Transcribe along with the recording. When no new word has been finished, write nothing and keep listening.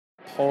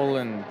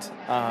Poland.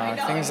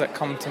 Things that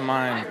come to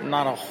mind,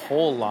 not a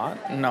whole lot,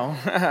 no.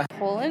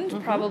 Poland,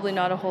 probably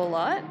not a whole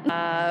lot.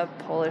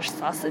 Polish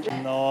sausages.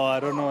 No, I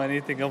don't know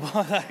anything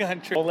about that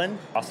country. Poland,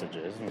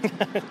 sausages,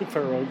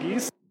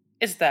 Pierogies.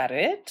 Is that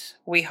it?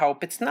 We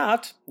hope it's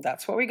not.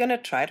 That's what we're going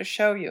to try to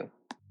show you.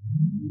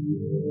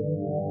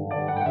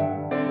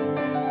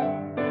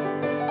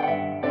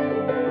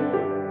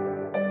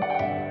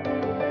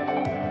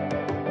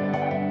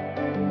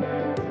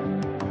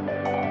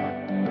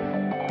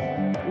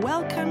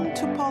 Welcome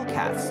to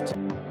Polcast.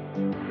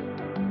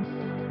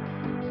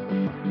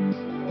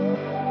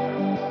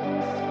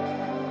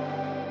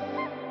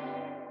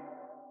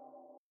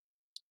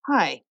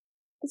 Hi,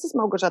 this is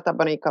Małgorzata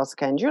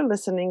Bonikowska, and you're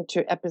listening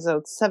to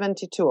episode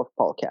 72 of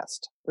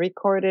Polcast,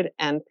 recorded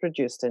and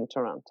produced in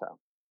Toronto.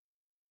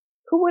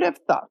 Who would have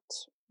thought,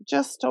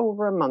 just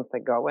over a month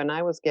ago, when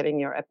I was getting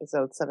your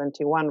episode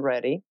 71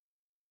 ready,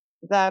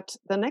 that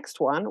the next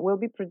one will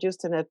be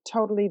produced in a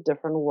totally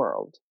different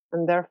world,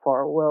 and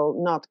therefore will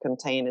not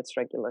contain its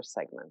regular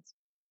segments.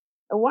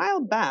 A while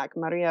back,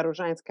 Maria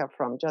Różańska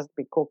from Just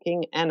Be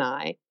Cooking and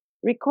I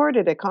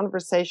recorded a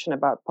conversation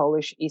about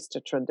Polish Easter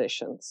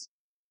traditions,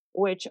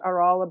 which are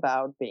all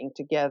about being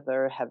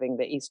together, having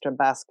the Easter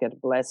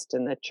basket blessed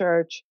in the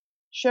church,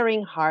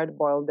 sharing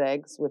hard-boiled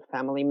eggs with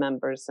family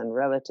members and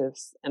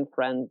relatives and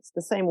friends,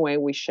 the same way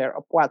we share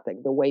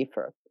opłatek, the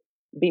wafer,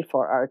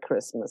 before our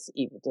Christmas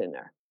Eve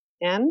dinner.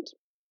 And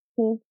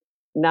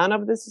none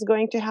of this is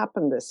going to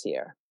happen this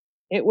year.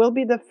 It will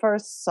be the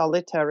first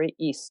solitary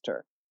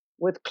Easter,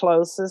 with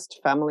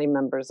closest family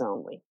members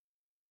only.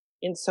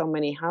 In so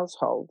many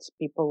households,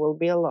 people will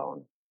be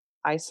alone,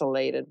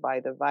 isolated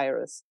by the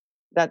virus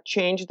that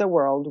changed the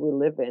world we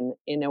live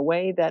in a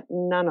way that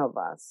none of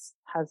us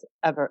has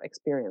ever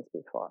experienced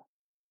before.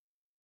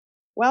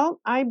 Well,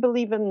 I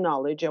believe in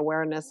knowledge,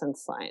 awareness, and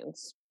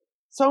science.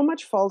 So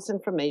much false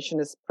information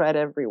is spread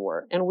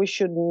everywhere, and we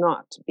should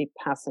not be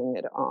passing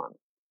it on.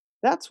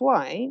 That's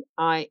why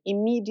I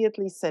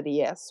immediately said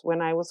yes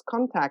when I was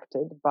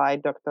contacted by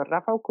Dr.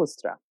 Rafał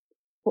Kustra,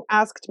 who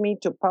asked me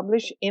to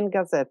publish in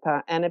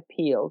Gazeta an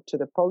appeal to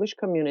the Polish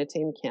community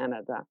in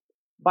Canada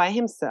by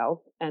himself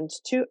and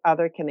two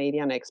other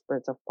Canadian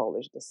experts of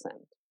Polish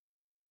descent.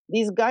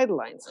 These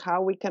guidelines,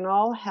 how we can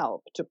all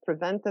help to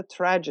prevent the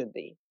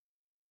tragedy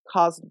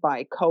caused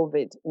by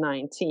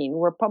COVID-19,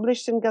 were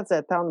published in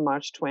Gazeta on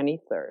March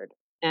 23rd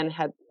and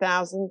had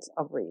thousands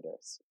of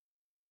readers.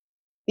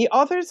 The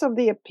authors of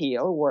the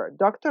appeal were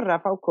Dr.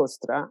 Rafał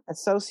Kustra,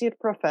 Associate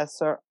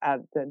Professor at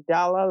the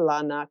Dalla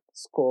Lana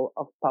School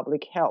of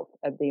Public Health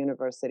at the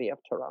University of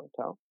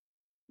Toronto,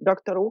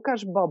 Dr.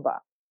 Łukasz Boba,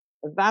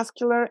 a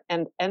vascular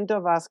and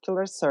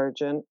endovascular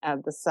surgeon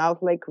at the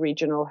South Lake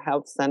Regional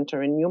Health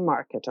Center in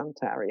Newmarket,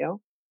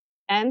 Ontario,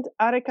 and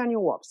Arek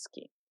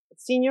Aniołowski,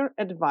 Senior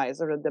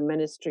Advisor at the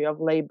Ministry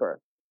of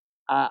Labour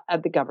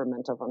at the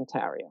Government of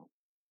Ontario.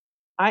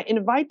 I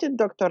invited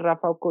Dr.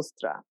 Rafał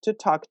Kustra to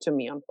talk to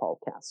me on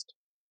Polcast.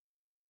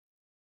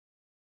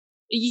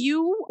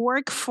 You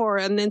work for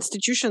an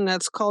institution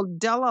that's called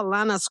Dalla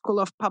Lana School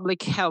of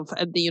Public Health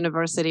at the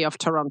University of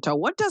Toronto.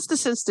 What does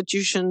this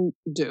institution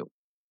do?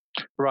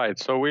 Right.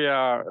 So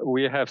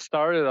we have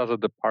started as a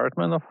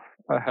department of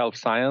health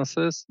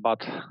sciences,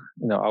 but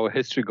our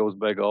history goes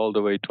back all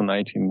the way to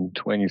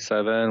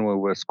 1927, when we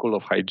were School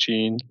of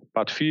Hygiene.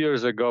 But a few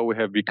years ago, we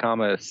have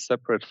become a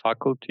separate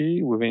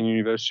faculty within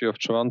University of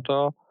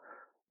Toronto,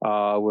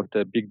 with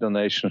the big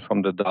donation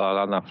from the Dalla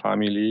Lana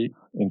family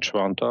in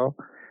Toronto.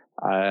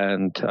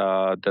 And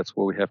that's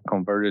what we have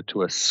converted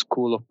to a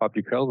School of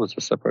Public Health with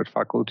a separate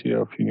faculty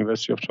of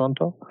University of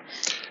Toronto.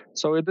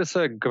 So it is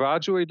a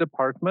graduate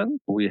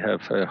department. We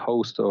have a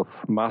host of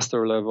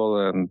master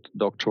level and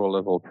doctoral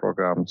level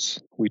programs.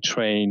 We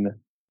train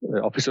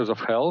officers of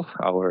health.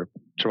 Our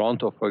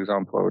Toronto, for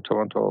example, our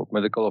Toronto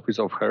Medical Office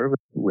of Health.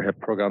 We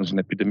have programs in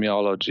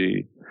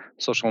epidemiology,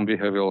 social and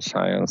behavioral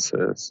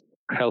sciences,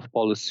 health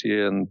policy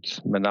and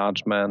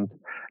management,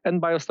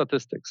 and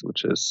biostatistics,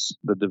 which is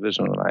the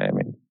division I am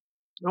in.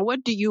 Now,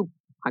 what do you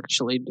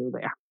actually do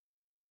there?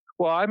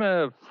 Well, I'm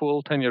a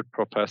full tenured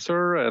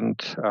professor, and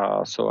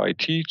so I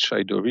teach,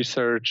 I do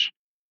research.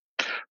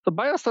 The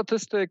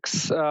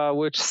biostatistics,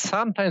 which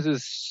sometimes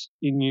is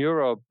in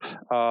Europe,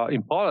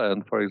 in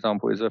Poland, for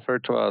example, is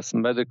referred to as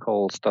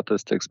medical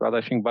statistics, but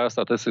I think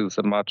biostatistics is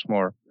a much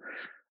more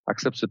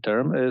accepted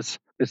term, is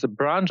a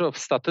branch of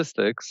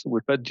statistics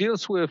that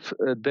deals with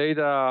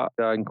data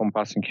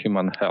encompassing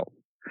human health.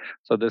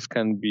 So this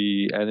can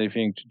be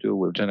anything to do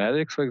with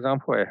genetics, for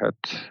example. I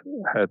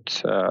had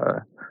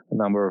a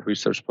number of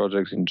research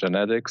projects in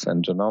genetics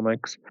and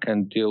genomics,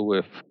 can deal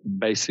with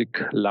basic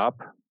lab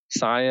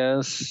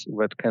science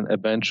that can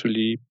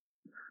eventually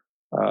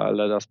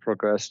let us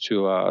progress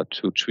to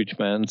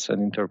treatments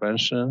and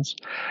interventions.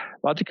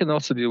 But it can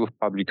also deal with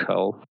public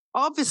health.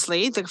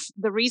 Obviously,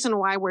 the reason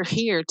why we're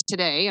here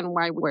today and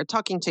why we're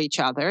talking to each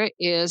other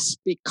is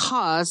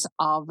because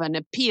of an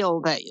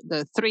appeal that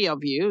the three of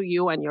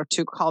you and your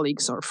two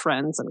colleagues or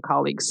friends and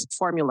colleagues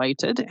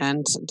formulated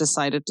and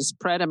decided to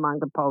spread among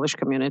the Polish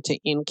community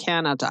in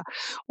Canada.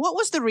 What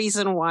was the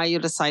reason why you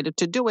decided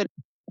to do it?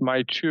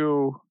 My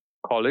two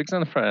colleagues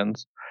and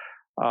friends,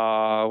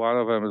 one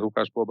of them is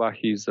Łukasz Boba.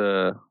 He's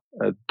a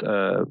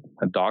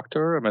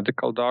doctor, a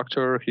medical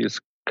doctor.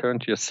 He's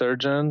currently a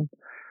surgeon.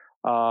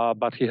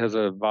 But he has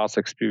a vast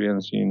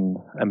experience in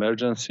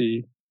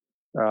emergency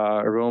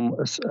room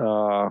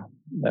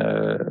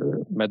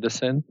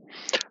medicine.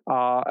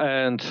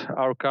 And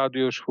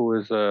Arkadiusz, who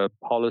is a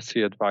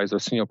policy advisor,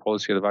 senior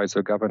policy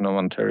advisor, Governor of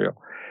Ontario.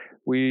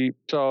 We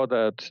saw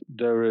that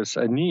there is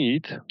a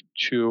need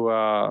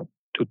to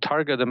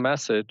target a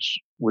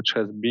message which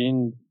has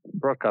been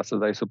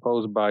broadcasted, I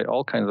suppose, by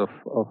all kinds of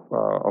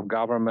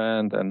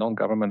government and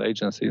non-government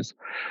agencies,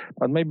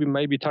 but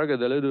maybe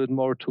target a little bit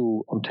more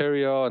to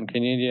Ontario and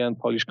Canadian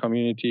Polish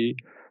community.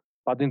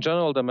 But in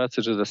general, the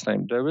message is the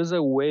same. There is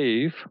a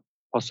wave,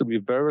 possibly a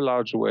very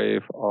large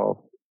wave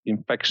of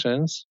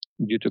infections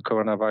due to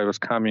coronavirus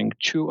coming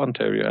to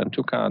Ontario and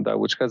to Canada,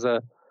 which has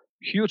a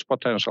huge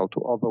potential to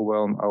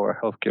overwhelm our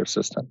healthcare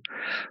system.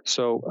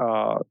 So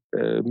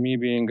me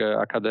being an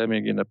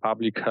academic in the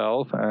public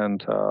health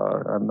and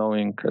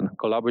knowing and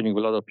collaborating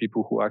with a lot of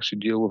people who actually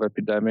deal with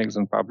epidemics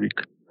and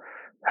public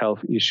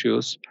health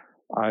issues,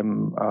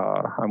 I'm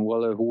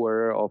well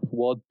aware of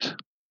what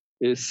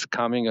is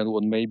coming and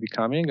what may be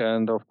coming.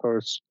 And of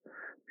course,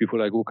 people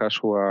like Łukasz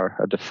who are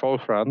at the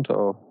forefront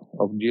of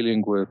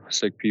dealing with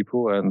sick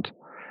people and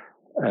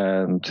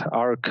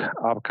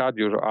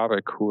Arkadiusz or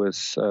Arek, who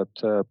is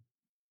at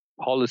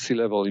policy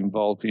level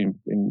involved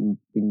in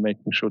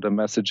making sure the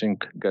messaging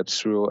gets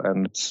through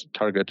and it's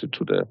targeted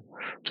to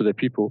the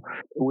people.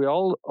 We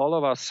all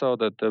of us saw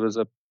that there is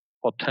a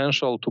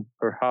potential to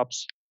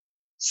perhaps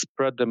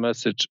spread the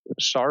message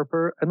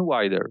sharper and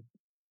wider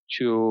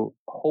to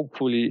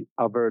hopefully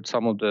avert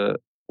some of the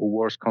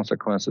worst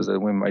consequences that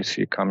we might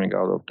see coming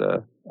out of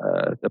the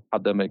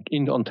pandemic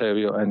in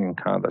Ontario and in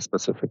Canada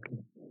specifically.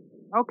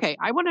 Okay,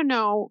 I want to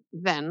know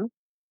then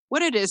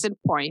what it is in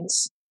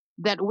points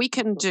that we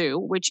can do,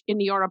 which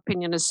in your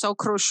opinion is so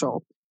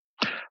crucial.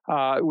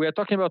 We are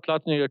talking about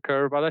flattening a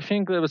curve, but I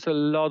think there is a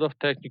lot of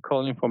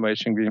technical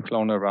information being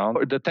flown around.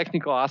 The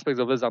technical aspects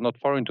of this are not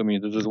foreign to me.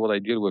 This is what I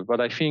deal with.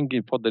 But I think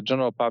for the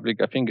general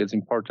public, I think it's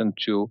important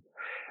to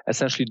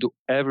essentially do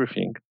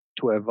everything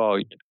to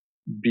avoid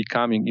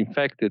becoming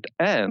infected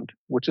and,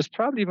 which is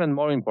probably even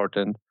more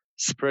important,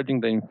 spreading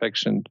the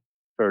infection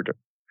further.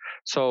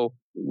 So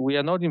we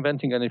are not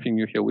inventing anything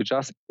new here. We're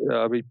just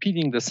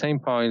repeating the same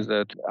points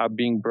that are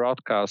being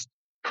broadcast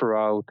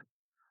throughout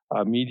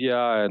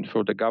media and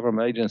through the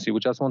government agency. We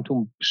just want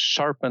to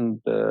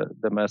sharpen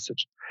the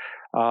message.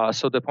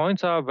 So the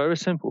points are very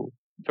simple.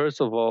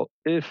 First of all,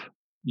 if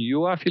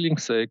you are feeling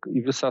sick,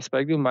 if you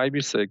suspect you might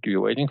be sick,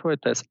 you're waiting for a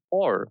test,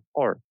 or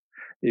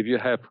if you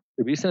have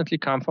recently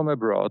come from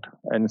abroad,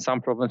 and in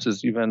some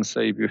provinces even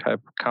say if you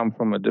have come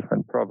from a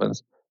different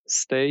province,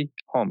 stay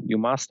home. You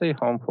must stay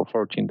home for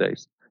 14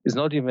 days. It's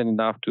not even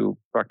enough to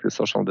practice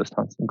social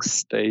distancing.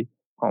 Stay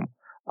home.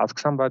 Ask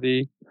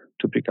somebody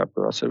to pick up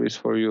groceries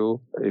for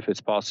you. If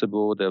it's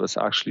possible, there is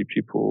actually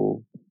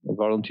people,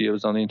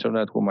 volunteers on the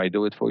internet who might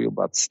do it for you,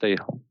 but stay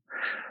home.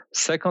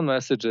 Second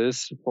message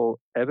is for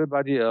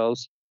everybody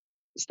else,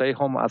 stay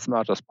home as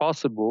much as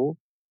possible,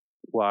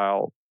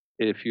 while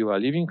if you are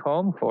leaving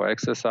home for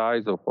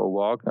exercise or for a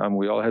walk, and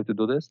we all have to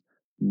do this,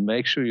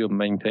 make sure you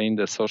maintain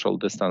the social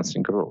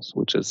distancing rules,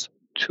 which is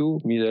 2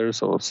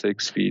 meters or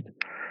 6 feet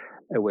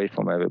away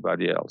from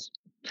everybody else.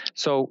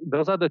 So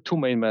those are the two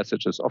main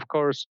messages. Of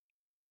course,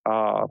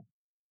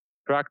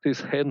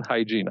 practice hand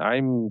hygiene.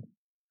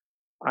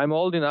 I'm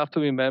old enough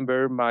to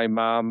remember my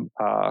mom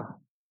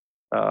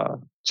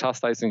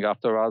chastising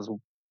after us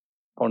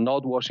for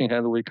not washing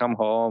hands when we come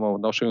home or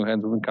not washing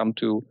hands when we come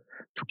to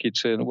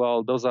kitchen.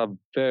 Well, those are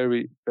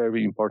very,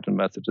 very important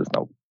messages.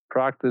 Now,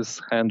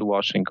 practice hand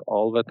washing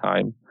all the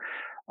time,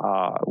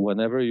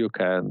 whenever you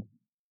can.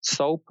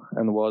 Soap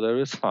and water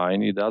is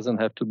fine. It doesn't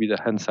have to be the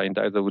hand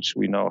sanitizer, which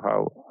we know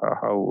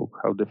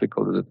how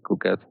difficult it could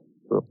get.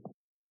 So.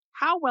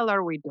 How well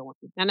are we doing?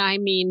 And I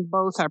mean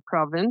both our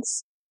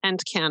province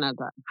and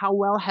Canada. How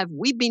well have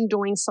we been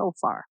doing so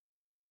far?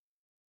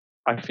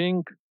 I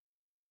think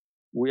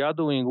we are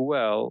doing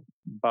well,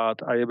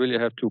 but I really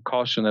have to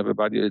caution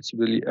everybody. It's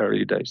really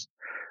early days.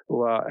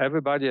 Well,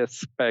 everybody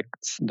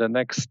expects the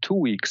next 2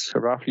 weeks,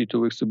 roughly 2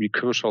 weeks, to be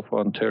crucial for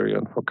Ontario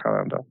and for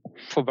Canada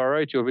for a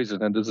variety of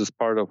reasons. And this is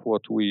part of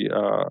what we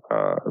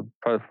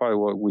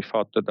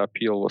thought that the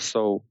appeal was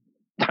so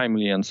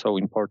timely and so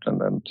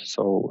important and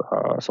so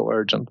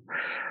urgent.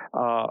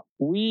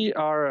 We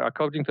are,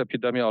 according to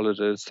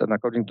epidemiologists and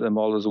according to the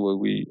models where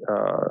we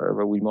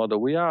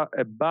model, we are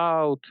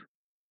about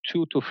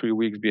 2 to 3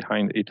 weeks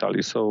behind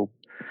Italy. So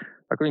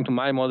according to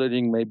my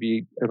modeling,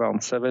 maybe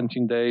around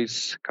 17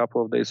 days, a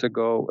couple of days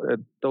ago.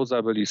 Those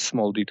are really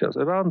small details,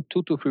 around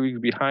 2 to 3 weeks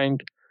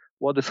behind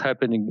what is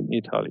happening in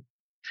Italy.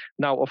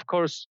 Now, of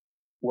course,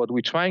 what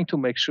we're trying to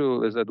make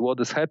sure is that what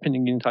is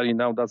happening in Italy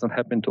now doesn't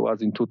happen to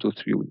us in 2 to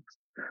 3 weeks.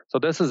 So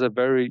this is a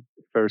very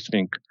first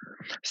thing.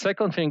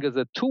 Second thing is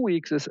that 2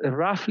 weeks is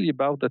roughly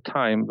about the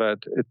time that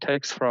it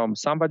takes from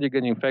somebody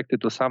getting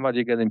infected to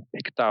somebody getting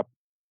picked up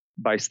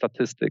by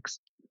statistics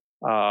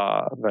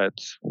that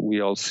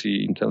we all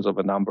see in terms of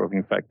the number of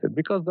infected,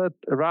 because that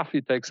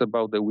roughly takes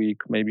about a week,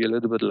 maybe a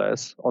little bit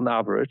less on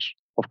average.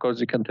 Of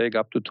course, it can take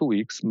up to 2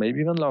 weeks,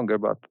 maybe even longer,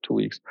 but 2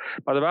 weeks.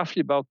 But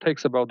roughly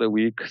takes about a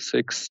week,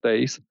 6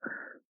 days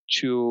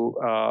to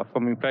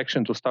from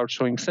infection to start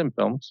showing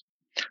symptoms.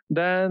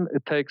 Then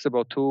it takes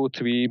about 2,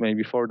 3,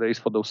 maybe 4 days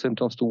for those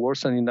symptoms to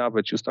worsen enough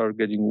that you start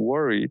getting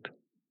worried.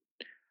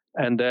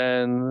 And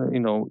then,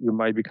 you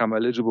might become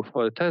eligible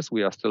for a test.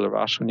 We are still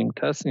rationing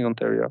tests in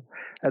Ontario.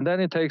 And then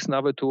it takes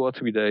another 2 or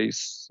 3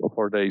 days or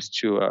 4 days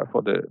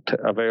for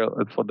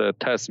the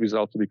test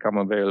result to become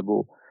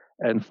available,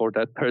 and for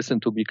that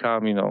person to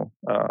become,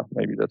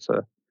 maybe that's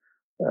a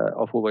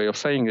awful way of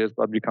saying it,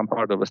 but become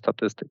part of a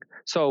statistic.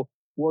 So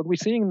what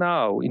we're seeing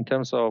now in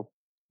terms of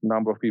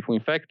number of people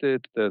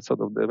infected,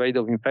 the rate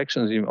of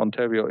infections in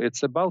Ontario,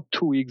 it's about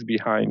 2 weeks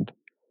behind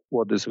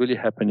what is really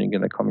happening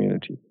in the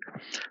community.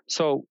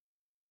 So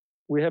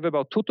we have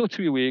about 2 to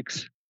 3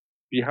 weeks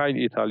behind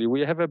Italy.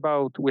 We have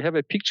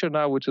a picture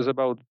now which is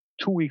about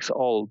 2 weeks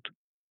old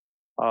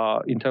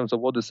in terms of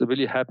what is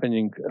really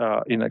happening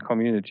in a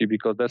community,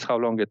 because that's how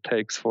long it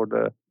takes for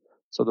the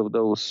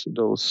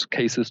those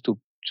cases to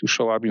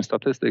show up in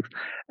statistics.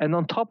 And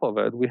on top of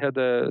it, we had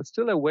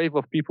still a wave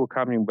of people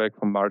coming back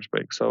from March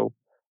break. So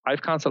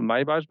I've canceled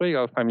my March break,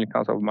 our family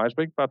canceled March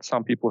break, but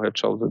some people have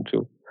chosen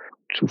to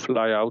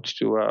fly out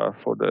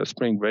for the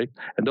spring break.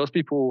 And those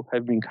people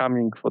have been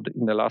coming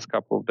in the last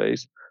couple of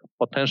days,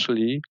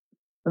 potentially,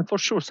 and for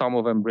sure, some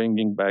of them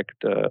bringing back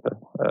the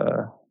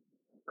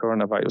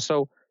coronavirus.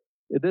 So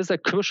it is a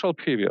crucial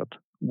period.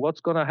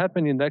 What's going to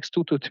happen in the next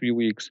 2 to 3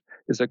 weeks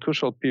is a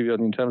crucial period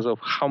in terms of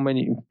how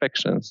many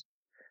infections,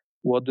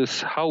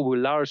 how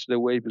large the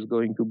wave is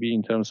going to be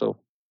in terms of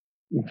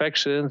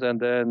infections, and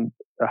then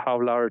how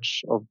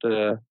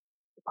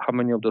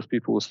many of those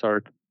people will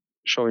start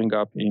showing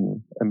up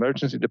in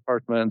emergency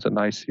departments and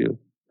ICU.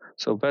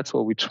 So that's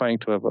what we're trying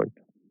to avoid.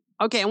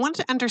 Okay, I want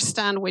to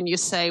understand when you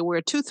say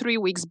we're 2-3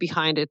 weeks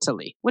behind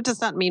Italy. What does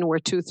that mean, we're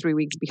 2-3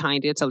 weeks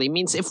behind Italy? It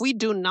means if we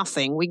do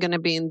nothing, we're going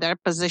to be in their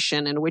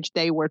position in which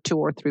they were 2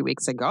 or 3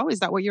 weeks ago. Is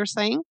that what you're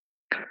saying?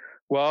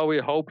 Well,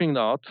 we're hoping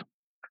not.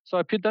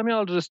 So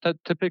epidemiologists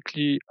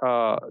typically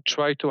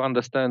try to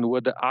understand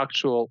where the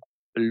actual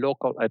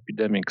local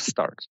epidemic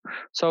starts.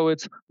 So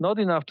it's not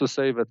enough to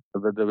say that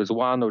there is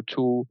 1 or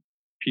 2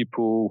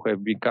 people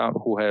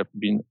who have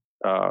been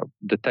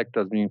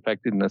detected as being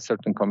infected in a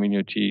certain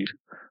community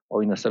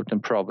or in a certain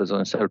province or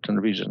in certain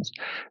regions.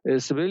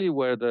 It's really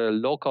where the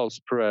local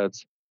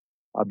spreads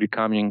are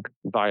becoming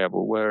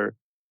viable, where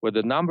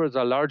the numbers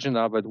are large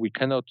enough that we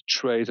cannot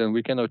trace and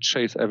we cannot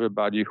chase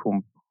everybody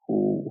who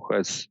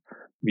has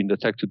been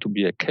detected to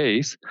be a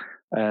case,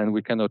 and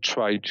we cannot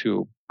try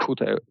to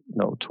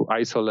to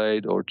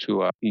isolate or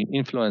to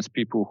influence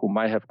people who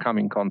might have come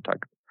in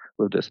contact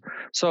with this.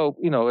 So,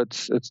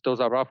 those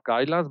are rough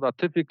guidelines, but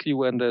typically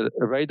when the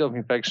rate of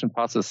infection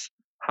passes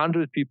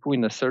 100 people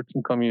in a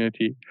certain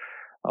community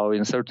or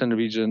in a certain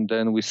region,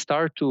 then we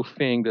start to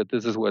think that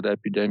this is where the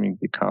epidemic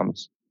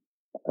becomes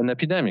an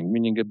epidemic,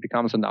 meaning it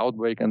becomes an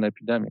outbreak and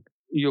epidemic.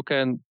 You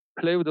can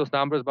play with those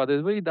numbers, but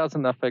it really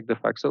doesn't affect the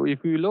fact. So if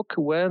you look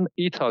when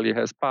Italy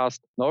has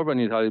passed, northern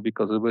Italy,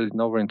 because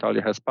northern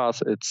Italy has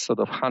passed its sort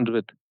of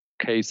 100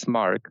 case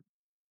mark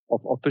of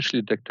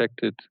officially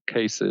detected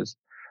cases,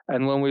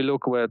 and when we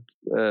look at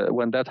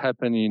when that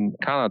happened in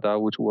Canada,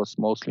 which was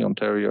mostly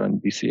Ontario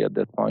and BC at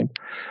that point,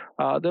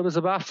 there was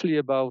roughly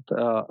about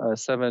a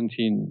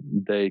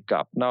 17-day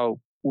gap. Now,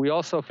 we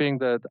also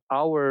think that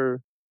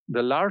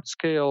the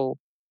large-scale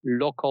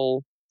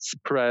local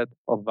spread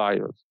of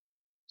virus.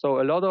 So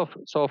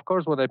of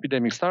course, when the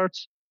epidemic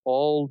starts,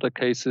 all the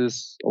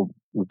cases, or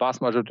the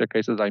vast majority of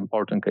cases, are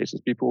important cases,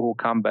 people who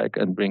come back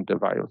and bring the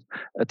virus.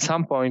 At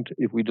some point,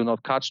 if we do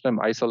not catch them,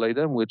 isolate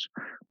them, which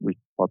we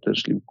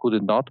potentially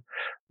could not,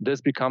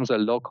 this becomes a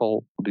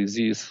local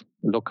disease,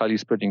 locally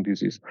spreading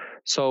disease.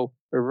 So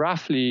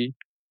roughly,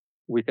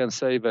 we can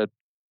say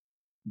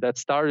that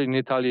started in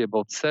Italy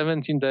about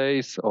 17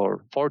 days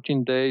or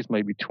 14 days,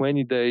 maybe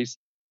 20 days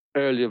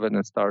earlier than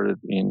it started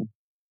in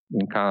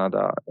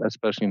Canada,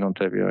 especially in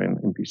Ontario and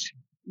in BC.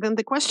 Then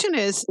the question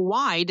is,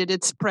 why did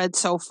it spread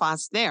so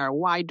fast there?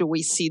 Why do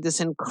we see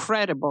this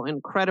incredible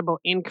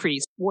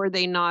increase? Were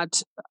they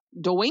not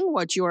doing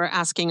what you are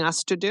asking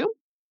us to do?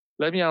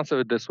 Let me answer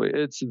it this way.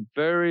 It's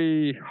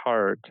very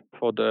hard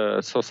for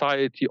the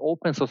society,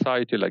 open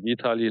society like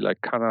Italy, like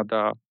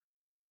Canada,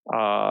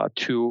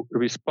 to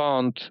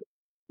respond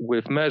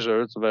with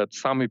measures that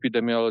some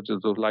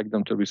epidemiologists would like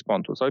them to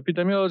respond to. So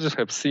epidemiologists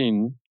have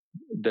seen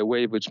the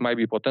wave which might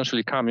be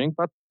potentially coming,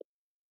 but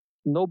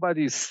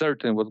nobody is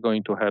certain what's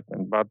going to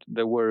happen, but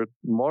they were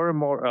more and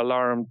more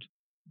alarmed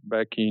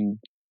back in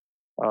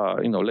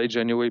late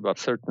January, but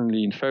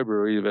certainly in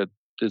February, that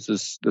this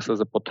has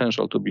a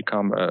potential to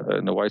become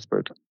a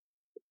widespread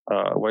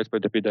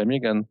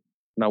epidemic and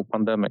now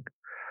pandemic.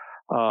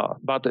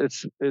 But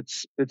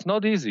it's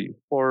not easy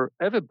for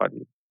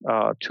everybody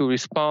to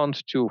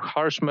respond to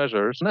harsh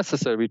measures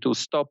necessary to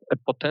stop a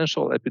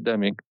potential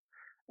epidemic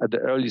at the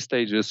early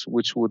stages,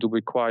 which would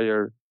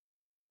require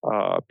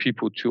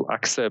people to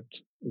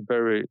accept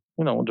very,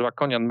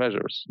 draconian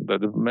measures.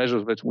 The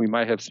measures that we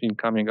might have seen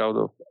coming out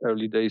of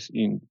early days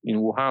in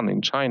Wuhan,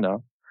 in China,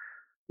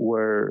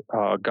 where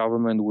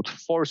government would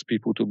force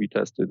people to be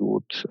tested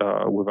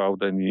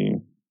without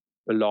any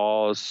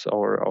laws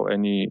or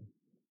any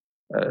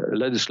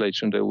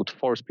legislation. They would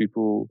force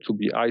people to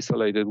be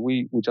isolated.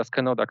 We just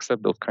cannot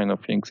accept those kind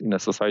of things in a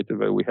society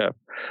that we have.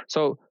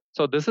 So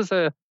this is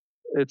there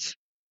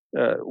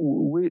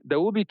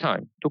will be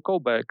time to go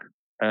back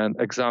and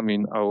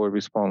examine our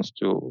response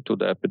to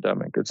the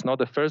epidemic. It's not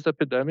the first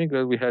epidemic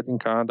that we had in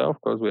Canada. Of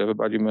course,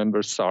 everybody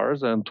remembers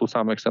SARS and to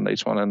some extent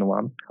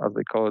H1N1, as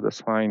they call it, the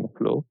swine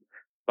flu.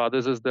 But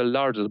this is the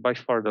largest, by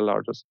far the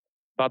largest.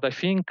 But I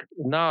think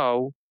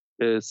now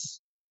is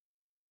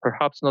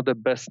perhaps not the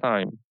best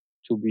time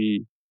to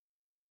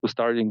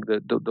starting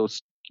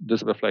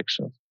these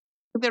reflections.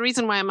 The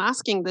reason why I'm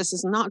asking this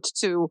is not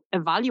to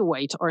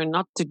evaluate or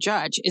not to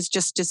judge. It's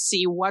just to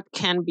see what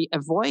can be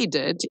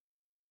avoided.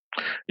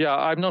 Yeah,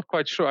 I'm not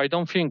quite sure. I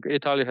don't think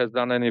Italy has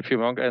done anything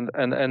wrong,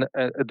 and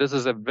this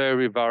is a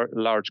very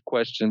large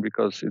question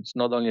because it's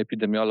not only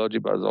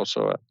epidemiology, but it's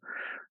also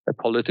a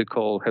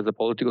political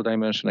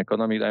dimension,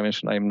 economic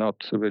dimension. I'm not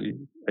really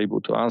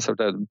able to answer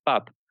that,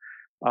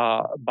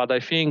 but I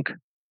think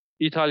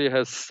Italy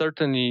has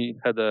certainly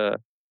had a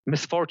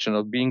misfortune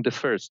of being the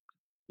first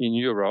in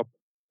Europe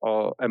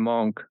or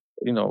among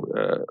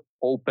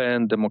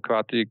open,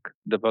 democratic,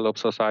 developed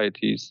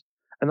societies.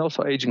 And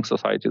also aging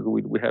societies,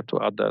 we have to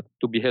add that,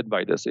 to be hit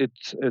by this.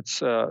 It's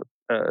for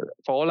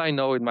all I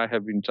know, it might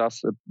have been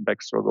just a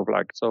backstroke of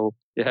luck. So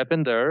it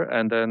happened there,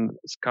 and then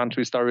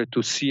countries started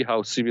to see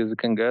how serious it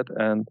can get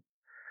and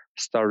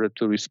started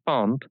to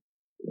respond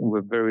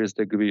with various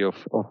degree of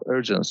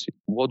urgency.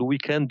 What we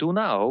can do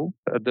now,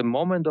 at the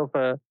moment of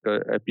an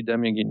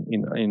epidemic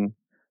in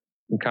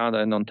Canada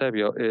and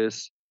Ontario,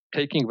 is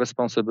taking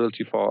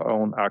responsibility for our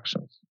own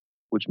actions,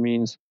 which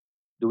means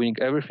doing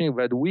everything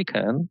that we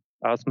can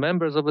as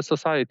members of a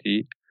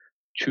society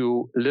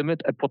to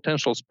limit a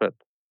potential spread.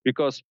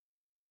 Because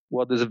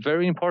what is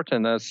very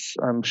important, as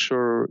I'm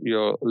sure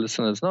your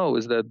listeners know,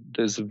 is that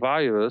this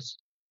virus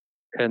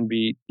can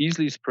be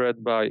easily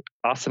spread by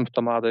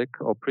asymptomatic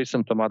or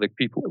pre-symptomatic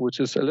people,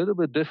 which is a little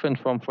bit different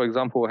from, for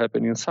example, what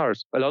happened in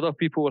SARS. A lot of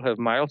people will have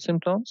mild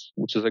symptoms,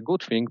 which is a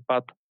good thing,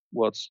 but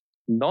what's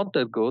not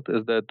that good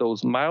is that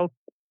those mild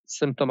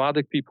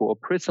symptomatic people or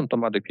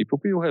pre-symptomatic people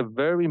who have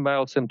very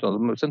mild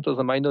symptoms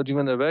that might not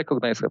even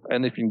recognize have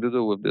anything to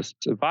do with this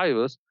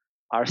virus,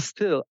 are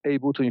still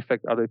able to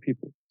infect other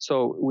people.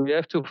 So we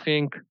have to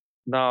think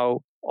now,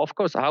 of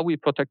course, how we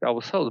protect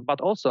ourselves, but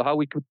also how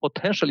we could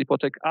potentially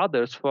protect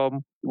others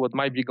from what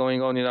might be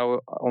going on in our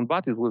own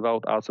bodies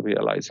without us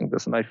realizing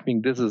this. And I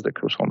think this is the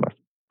crucial message.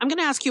 I'm going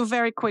to ask you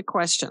very quick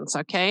questions,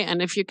 okay?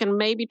 And if you can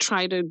maybe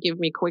try to give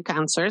me quick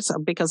answers,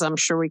 because I'm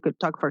sure we could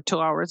talk for 2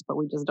 hours, but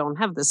we just don't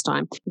have this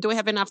time. Do we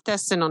have enough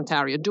tests in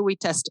Ontario? Do we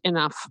test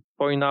enough?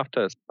 For enough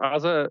tests.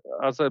 As a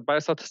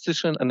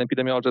biostatistician and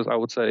epidemiologist, I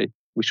would say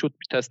we should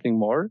be testing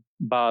more,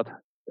 but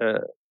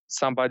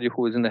somebody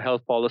who is in the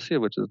health policy,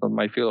 which is not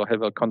my field, or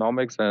health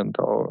economics,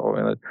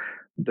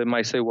 they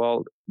might say,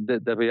 well,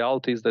 the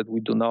reality is that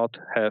we do not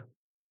have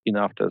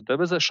enough tests.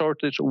 There is a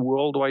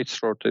worldwide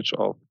shortage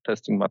of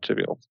testing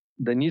materials.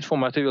 The need for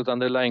materials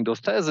underlying those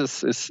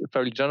tests is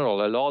fairly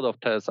general. A lot of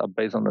tests are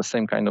based on the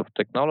same kind of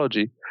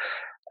technology.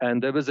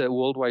 And there is a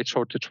worldwide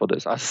shortage for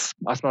this, as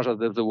much as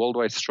there's a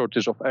worldwide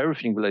shortage of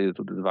everything related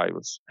to this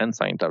virus, hand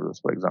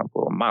sanitizers, for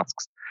example, or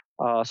masks.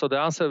 So the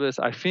answer is,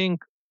 I think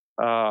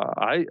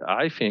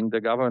the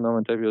government of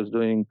Ontario is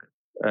doing,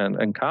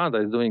 and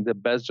Canada is doing the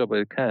best job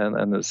it can,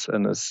 and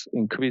is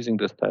increasing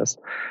this test.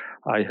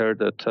 I heard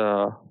that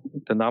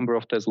the number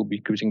of tests will be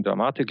increasing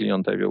dramatically in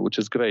Ontario, which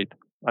is great.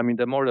 I mean,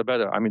 the more the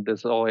better. I mean,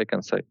 that's all I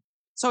can say.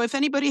 So if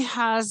anybody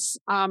has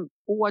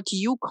what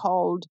you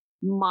called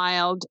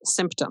mild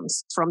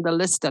symptoms from the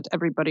list that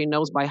everybody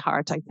knows by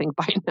heart, I think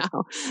by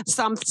now,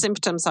 some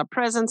symptoms are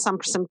present, some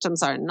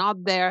symptoms are not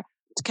there.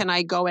 Can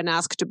I go and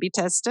ask to be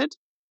tested?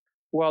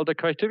 Well, the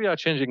criteria are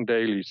changing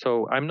daily,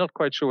 so I'm not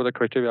quite sure what the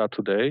criteria are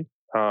today.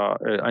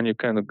 And you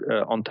can,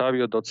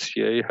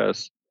 ontario.ca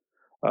has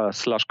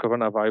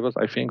 /coronavirus,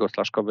 I think, or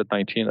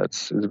 /COVID-19.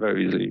 It's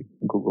very easily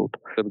Googled.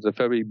 There's a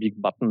very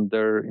big button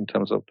there in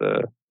terms of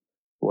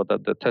what are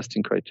the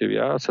testing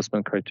criteria,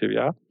 assessment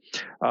criteria.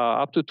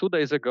 Up to 2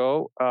 days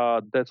ago,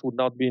 that would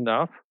not be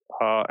enough.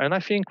 And I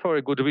think for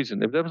a good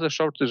reason. If there is a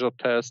shortage of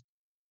tests,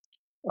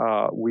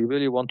 we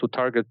really want to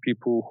target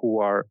people who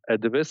are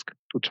at risk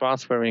to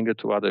transferring it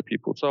to other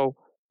people. So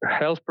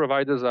health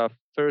providers are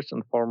first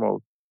and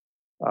foremost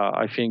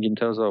I think in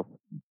terms of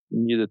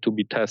needed to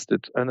be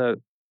tested.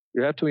 And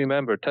you have to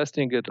remember,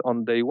 testing it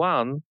on day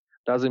one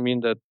doesn't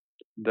mean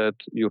that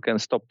you can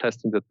stop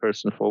testing that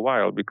person for a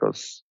while,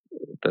 because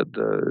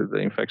the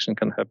infection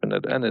can happen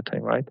at any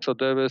time, right? So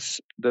there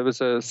is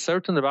a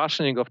certain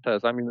rationing of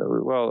tests. I mean,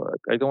 well,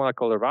 I don't want to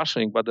call it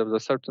rationing, but there is a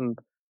certain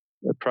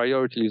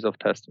priority list of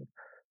testing.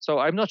 So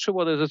I'm not sure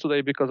what it is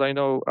today, because I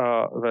know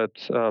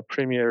that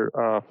Premier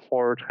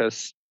Ford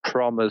has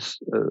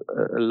promised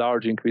a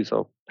large increase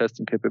of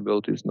testing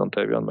capabilities in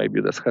Ontario, and maybe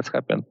this has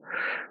happened.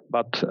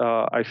 But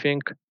I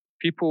think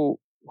people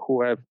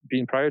who have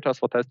been prioritized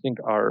for testing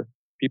are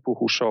people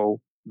who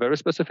show very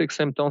specific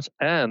symptoms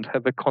and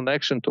have a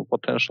connection to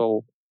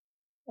potential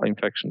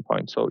infection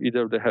points. So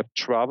either they have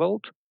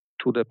traveled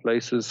to the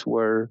places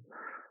where,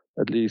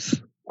 at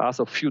least as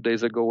of a few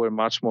days ago, were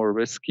much more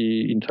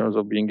risky in terms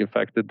of being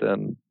infected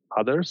than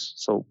others.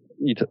 So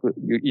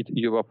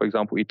Europe, for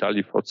example,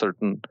 Italy for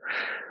certain,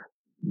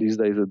 these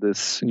days it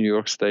is New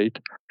York State,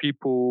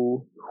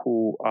 people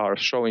who are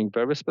showing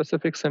very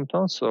specific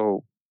symptoms,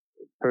 so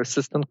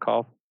persistent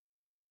cough,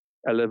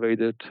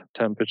 elevated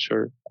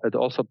temperature, and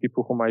also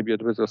people who might be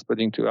at risk of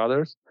spreading to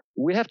others.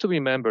 We have to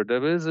remember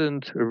there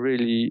isn't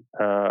really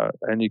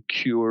any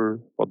cure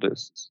for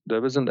this.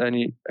 There isn't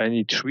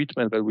any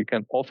treatment that we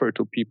can offer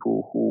to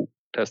people who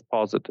test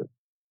positive.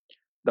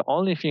 The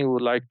only thing we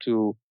would like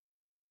to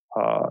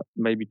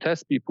maybe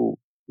test people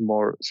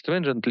more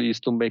stringently is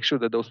to make sure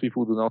that those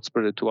people do not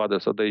spread it to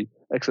others. So they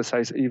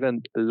exercise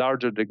even a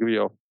larger degree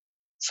of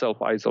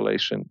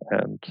self-isolation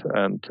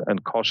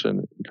and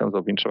caution in terms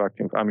of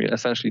interacting. I mean,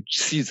 essentially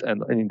cease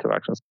and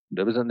interactions.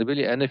 There isn't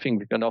really anything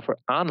we can offer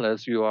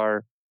unless you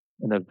are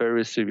in a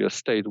very serious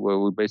state where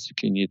we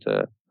basically need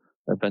a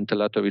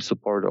ventilatory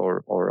support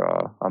or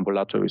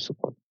ambulatory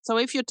support. So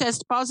if you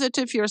test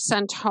positive, you're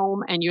sent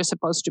home and you're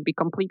supposed to be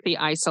completely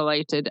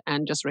isolated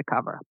and just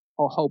recover,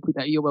 or hope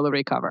that you will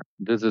recover.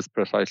 This is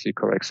precisely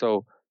correct.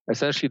 So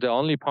essentially the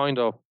only point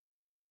of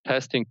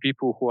testing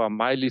people who are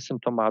mildly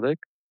symptomatic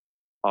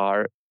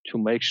are to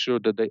make sure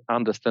that they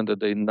understand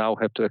that they now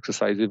have to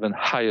exercise even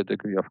higher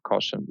degree of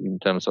caution in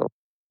terms of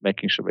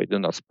making sure they do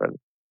not spread it.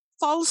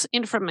 False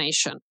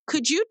information.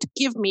 Could you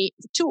give me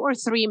 2 or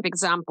 3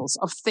 examples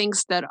of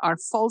things that are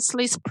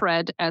falsely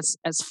spread as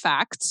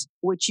facts,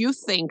 which you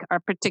think are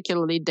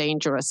particularly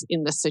dangerous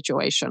in this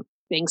situation?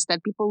 Things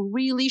that people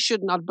really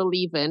should not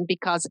believe in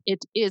because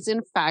it is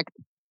in fact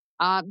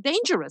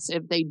dangerous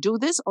if they do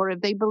this or if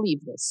they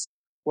believe this.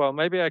 Well,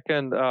 maybe I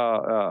can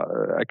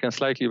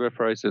slightly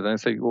rephrase it and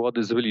say what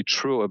is really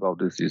true about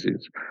this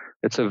disease.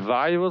 It's a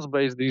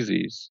virus-based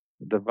disease.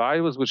 The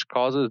virus which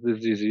causes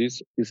this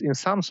disease is in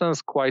some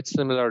sense quite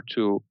similar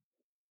to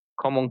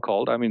common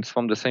cold. I mean, it's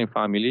from the same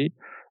family.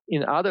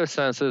 In other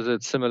senses,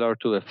 it's similar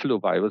to the flu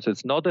virus.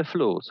 It's not a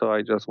flu, so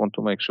I just want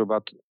to make sure.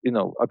 But,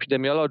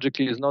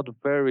 epidemiologically, it's not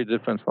very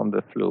different from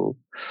the flu.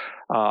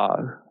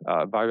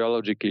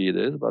 Virologically, it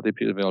is, but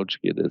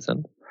epidemiologically, it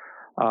isn't.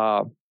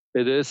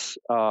 It is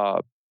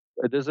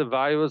a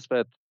virus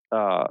that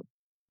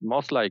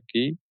most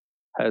likely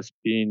has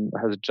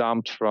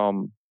jumped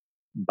from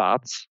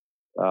bats,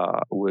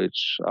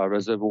 which are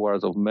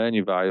reservoirs of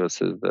many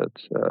viruses that,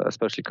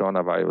 especially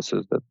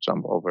coronaviruses that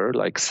jump over,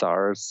 like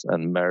SARS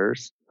and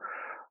MERS.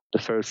 The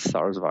first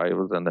SARS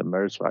virus and the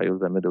MERS virus,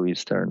 the Middle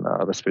Eastern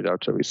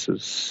respiratory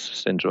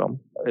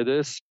syndrome.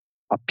 It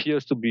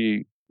appears to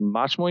be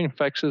much more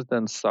infectious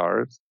than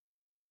SARS.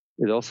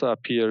 It also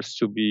appears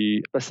to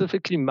be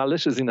specifically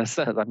malicious in a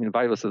sense. I mean,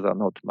 viruses are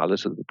not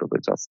malicious because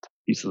they're just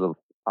pieces of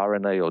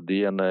RNA or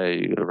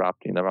DNA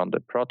wrapped in around the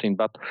protein,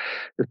 but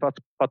it's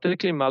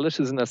particularly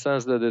malicious in a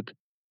sense that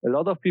a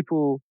lot of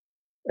people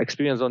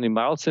experience only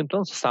mild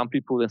symptoms. Some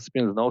people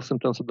experience no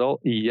symptoms at all.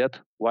 Yet,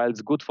 while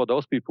it's good for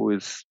those people,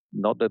 it's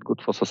not that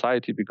good for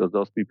society because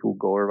those people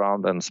go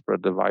around and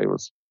spread the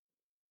virus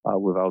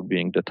without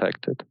being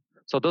detected.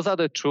 So those are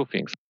the true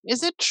things.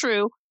 Is it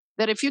true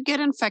that if you get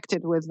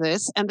infected with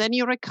this and then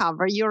you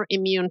recover, you're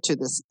immune to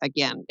this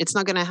again? It's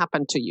not going to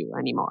happen to you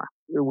anymore.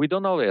 We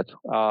don't know yet,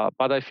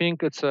 but I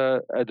think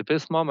at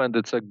this moment,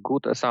 it's a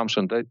good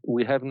assumption that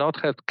we have not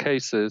had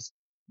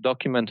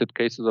documented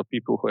cases of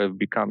people who have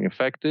become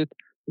infected,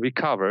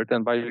 recovered,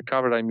 and by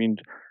recovered, I mean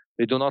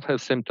they do not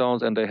have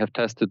symptoms and they have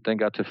tested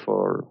negative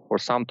for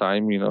some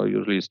time.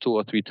 Usually it's 2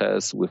 or 3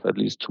 tests with at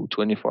least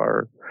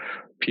 24-hour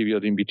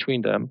period in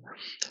between them.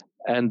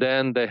 And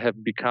then they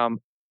have become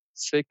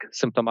sick,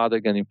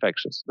 symptomatic, and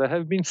infectious. There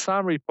have been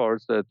some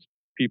reports that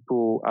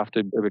people,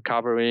 after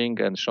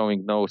recovering and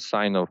showing no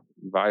sign of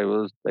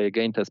virus, they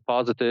again test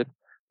positive.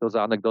 Those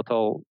are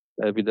anecdotal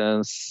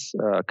evidence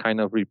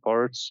kind of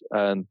reports,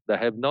 and there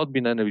have not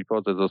been any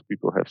reports that those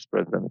people have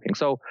spread anything.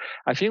 So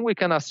I think we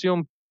can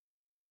assume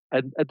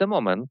at the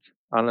moment,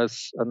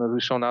 unless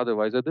we've shown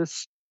otherwise, that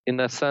this, in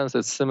a sense,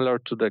 is similar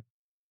to the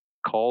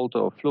cold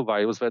or flu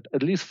virus, that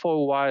at least for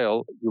a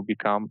while you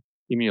become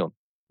immune.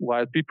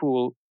 While people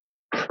will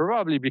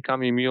probably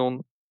become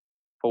immune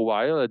for a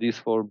while, at least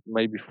for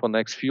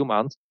next few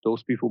months,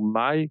 those people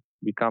might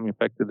become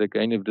infected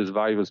again if this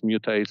virus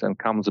mutates and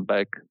comes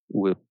back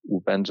with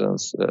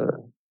vengeance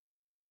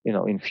in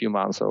a few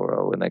months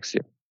or next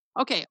year.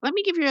 Okay, let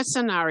me give you a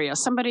scenario.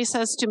 Somebody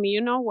says to me,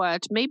 you know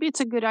what, maybe it's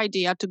a good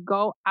idea to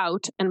go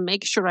out and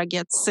make sure I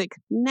get sick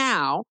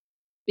now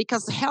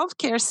because the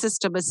healthcare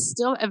system is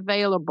still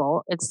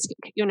available. It's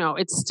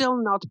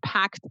still not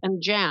packed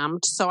and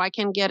jammed, so I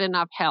can get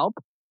enough help.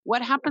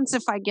 What happens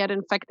if I get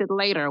infected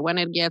later when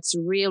it gets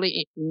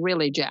really,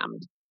 really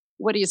jammed?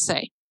 What do you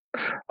say?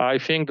 I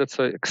think that's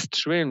an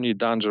extremely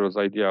dangerous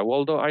idea.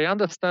 Although I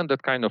understand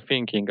that kind of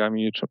thinking. I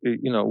mean,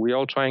 we're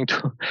all trying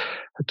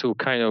to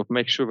kind of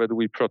make sure that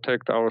we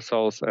protect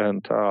ourselves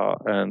and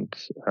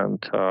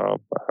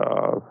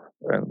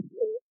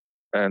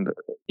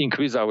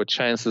increase our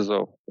chances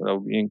of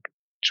being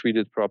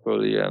treated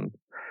properly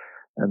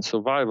and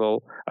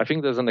survival. I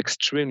think that's an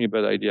extremely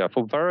bad idea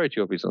for a variety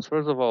of reasons.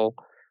 First of all,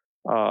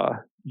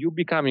 you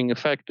becoming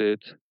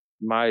infected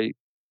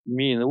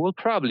will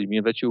probably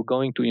mean that you're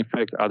going to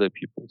infect other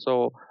people.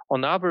 So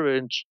on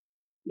average,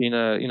 in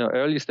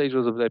early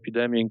stages of the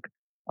epidemic,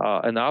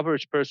 an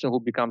average person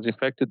who becomes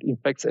infected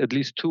infects at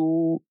least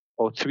 2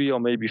 or 3 or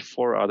maybe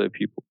 4 other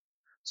people.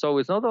 So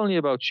it's not only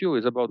about you,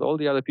 it's about all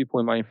the other people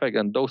you might infect.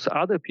 And those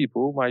other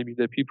people might be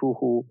the people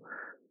who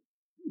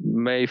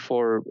may,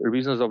 for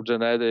reasons of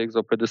genetics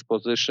or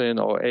predisposition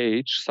or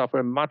age,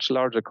 suffer much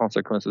larger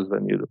consequences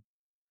than you do.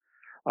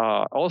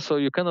 Also,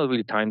 you cannot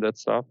really time that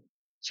stuff.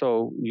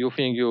 So you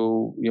think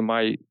you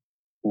might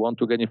want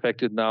to get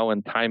infected now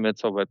and time it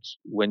so that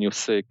when you're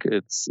sick,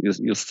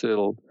 you're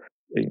still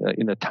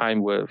in a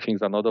time where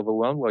things are not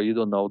overwhelmed, where you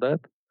don't know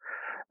that.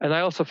 And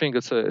I also think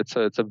it's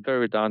a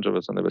very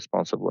dangerous and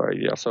irresponsible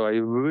idea. So I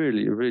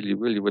really, really,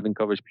 really would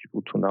encourage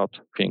people to not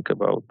think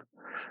about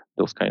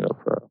those kind of.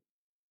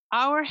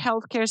 Our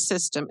healthcare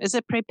system, is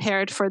it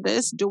prepared for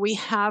this? Do we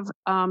have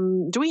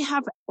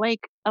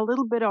like a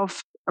little bit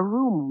of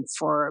room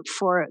for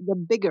the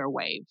bigger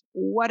wave?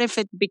 What if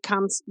it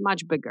becomes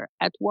much bigger?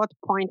 At what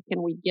point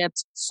can we get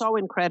so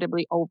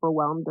incredibly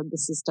overwhelmed that the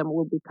system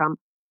will become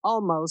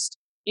almost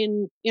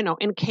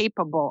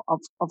incapable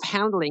of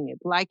handling it,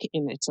 like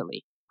in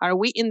Italy? Are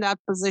we in that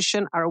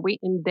position? Are we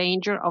in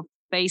danger of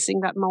facing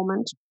that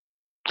moment?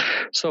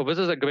 So this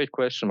is a great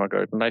question,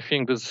 Margaret, and I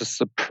think this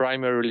is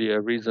primarily a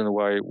reason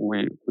why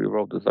we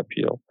wrote this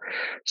appeal.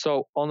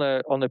 So on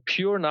a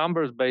pure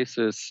numbers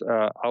basis,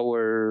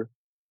 our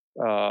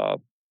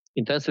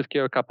intensive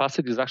care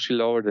capacity is actually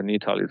lower than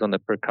Italy's on a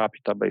per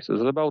capita basis.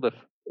 It's about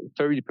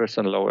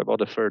 30% lower, about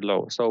a third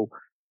lower. So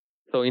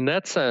in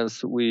that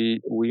sense,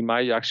 we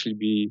might actually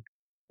be,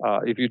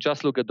 if you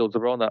just look at those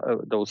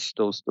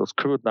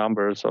crude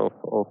numbers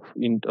of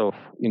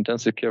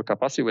intensive care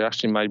capacity, we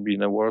actually might be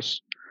in a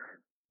worse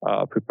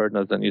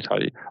preparedness than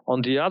Italy.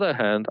 On the other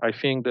hand, I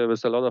think there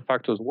is a lot of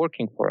factors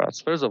working for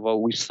us. First of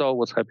all, we saw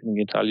what's happening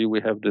in Italy.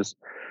 We have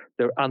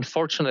the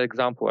unfortunate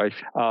example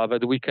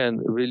that we can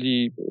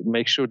really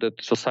make sure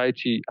that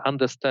society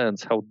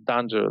understands how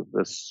dangerous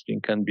this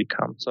thing can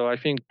become. So I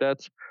think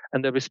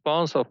and the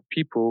response of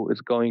people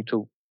is going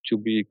to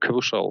be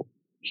crucial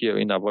here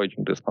in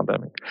avoiding this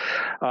pandemic.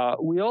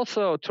 We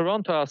also,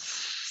 Toronto, as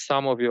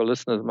some of your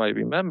listeners might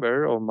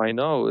remember or might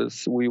know,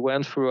 is we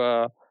went through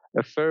a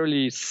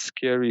fairly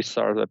scary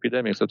SARS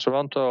epidemic. So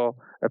Toronto,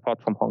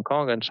 apart from Hong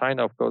Kong and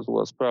China, of course,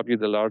 was probably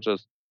the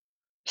largest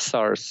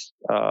SARS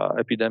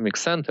epidemic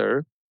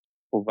center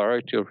for a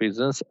variety of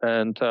reasons.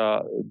 And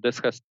this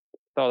has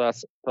taught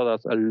us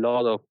a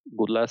lot of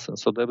good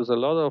lessons. So there was a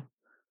lot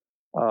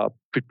of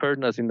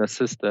preparedness in the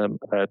system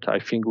that I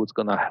think was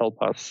going to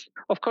help us.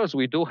 Of course,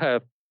 we do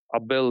have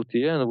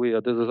ability, and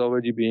this is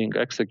already being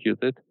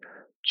executed,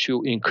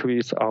 to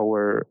increase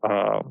our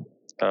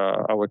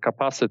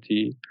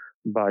capacity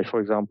by, for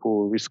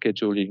example,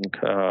 rescheduling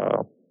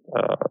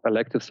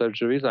elective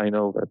surgeries. I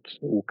know that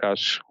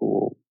Łukasz,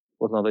 who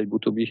was not able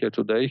to be here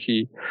today,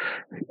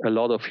 a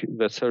lot of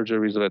the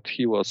surgeries that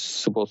he was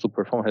supposed to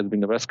perform has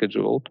been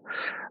rescheduled,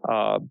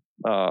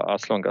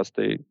 as long as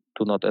they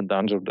do not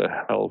endanger the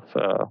health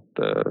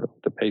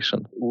the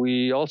patient.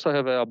 We also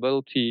have the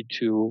ability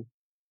to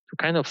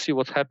kind of see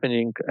what's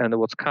happening and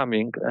what's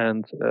coming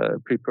and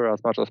prepare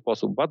as much as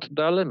possible. But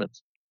there are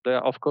limits. There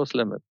are, of course,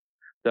 limits.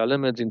 There are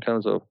limits in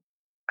terms of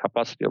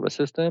capacity of a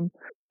system.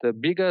 The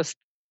biggest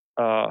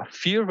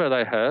fear that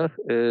I have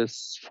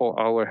is for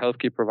our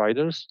healthcare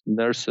providers,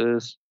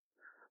 nurses,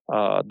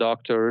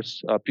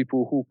 doctors,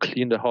 people who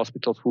clean the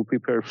hospitals, who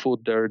prepare food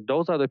there.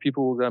 Those are the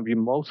people who are going to be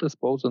most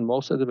exposed and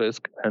most at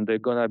risk, and they're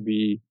going to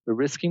be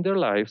risking their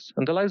lives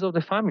and the lives of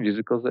the families,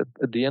 because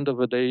at the end of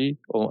the day,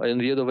 or in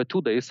the end of the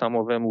 2 days, some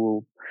of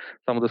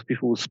those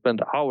people will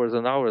spend hours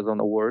and hours on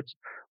the wards,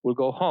 will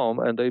go home,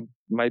 and they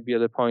might be at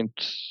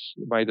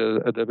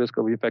the risk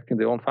of infecting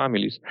their own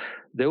families.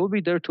 They will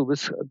be there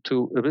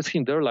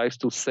risking their lives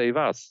to save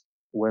us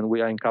when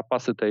we are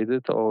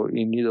incapacitated or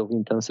in need of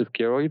intensive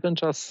care, or even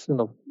just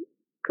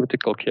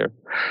critical care.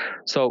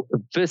 So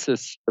this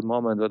is the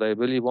moment that I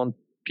really want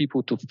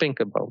people to think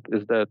about,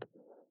 is that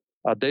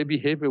their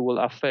behavior will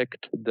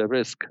affect the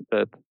risk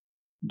that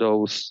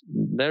those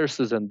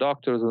nurses and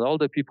doctors and all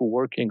the people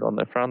working on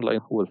the front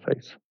line will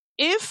face.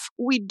 If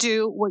we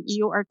do what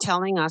you are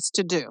telling us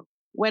to do,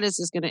 When is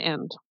this going to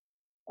end?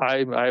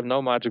 I have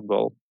no magic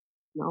ball.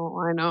 No,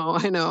 I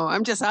know.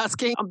 I'm just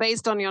asking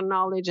based on your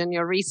knowledge and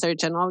your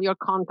research and all your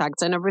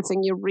contacts and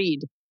everything you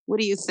read. What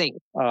do you think?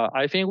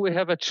 I think we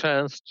have a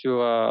chance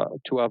to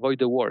avoid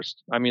the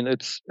worst. I mean,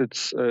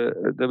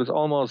 there is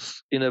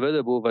almost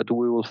inevitable that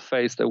we will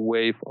face a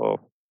wave of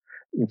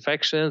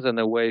infections and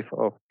a wave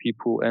of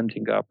people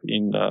ending up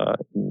in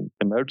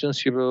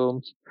emergency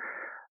rooms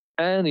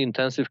and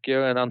intensive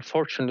care. And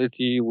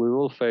unfortunately, we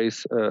will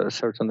face a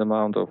certain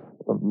amount of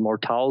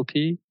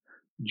mortality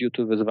due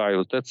to this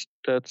virus. That's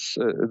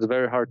it's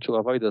very hard to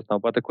avoid that now.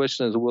 But the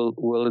question is,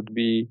 will it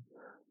be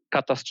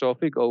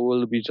catastrophic, or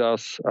will it be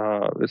just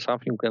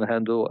something we can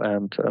handle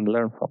and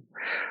learn from?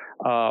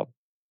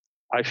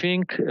 I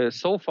think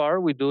so far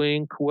we're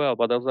doing well,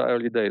 but those are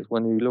early days.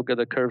 When you look at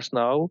the curves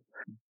now,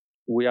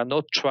 we are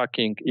not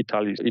tracking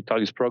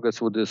Italy's progress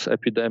with this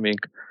epidemic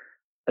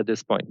at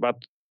this point. But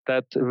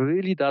that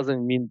really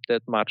doesn't mean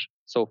that much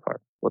so far.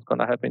 What's going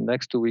to happen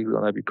next 2 weeks is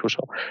going to be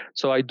crucial.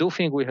 So I do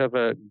think we have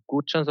a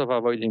good chance of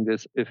avoiding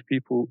this if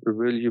people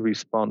really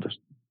respond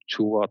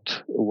to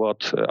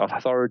what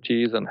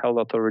authorities and health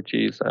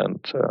authorities and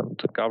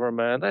the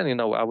government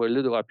and our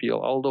little appeal,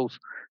 all those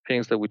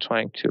things that we're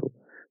trying to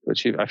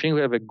achieve. I think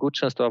we have a good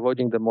chance to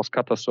avoiding the most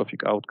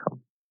catastrophic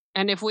outcome.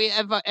 And if we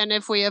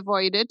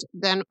avoid it,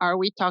 then are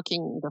we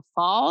talking the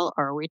fall?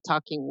 Are we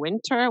talking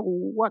winter?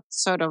 What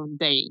sort of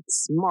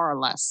dates, more or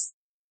less?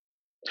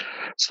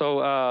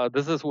 So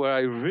this is where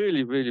I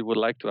really, really would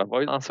like to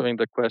avoid answering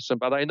the question,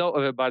 but I know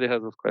everybody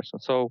has this question.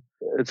 So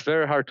it's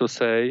very hard to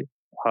say.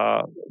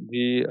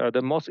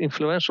 The most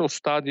influential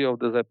study of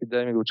this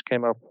epidemic, which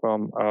came up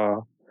from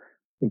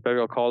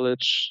Imperial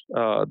College,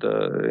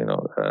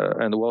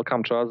 and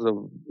Wellcome Trust,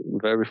 a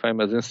very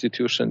famous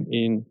institution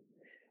in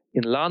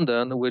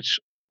London, which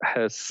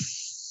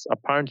has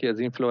apparently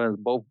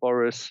influenced both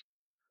Boris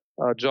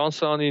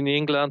Johnson in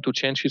England to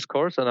change his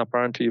course, and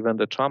apparently even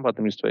the Trump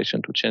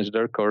administration to change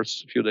their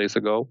course a few days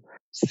ago,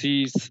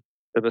 sees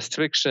the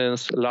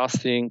restrictions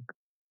lasting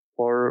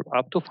for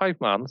up to 5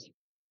 months.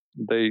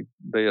 They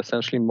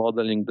essentially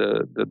modeling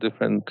the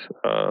different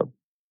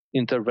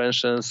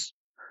interventions,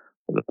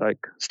 like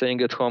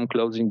staying at home,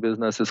 closing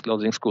businesses,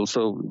 closing schools.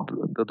 So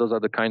those are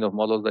the kind of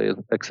models they are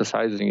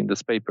exercising in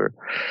this paper,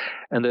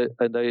 and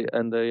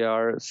they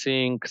are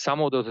seeing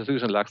some of those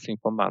restrictions lasting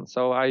for months.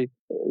 So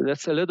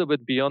that's a little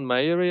bit beyond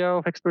my area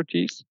of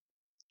expertise.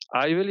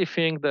 I really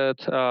think that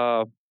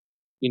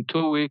in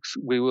 2 weeks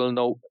we will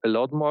know a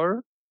lot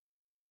more.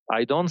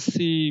 I don't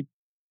see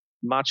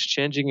much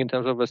changing in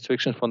terms of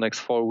restrictions for next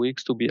 4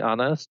 weeks, to be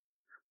honest.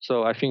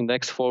 So I think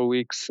next 4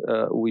 weeks,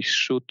 we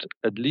should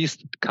at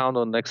least count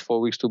on next 4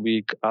 weeks to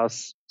be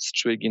as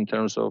strict in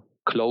terms of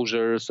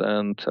closures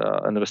and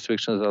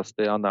restrictions as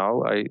they are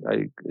now.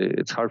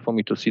 It's hard for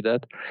me to see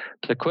that.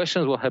 The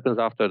question is what happens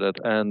after that,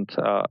 and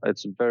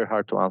it's very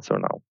hard to answer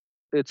now.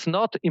 It's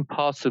not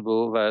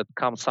impossible that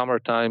come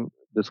summertime,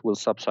 this will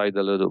subside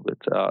a little bit.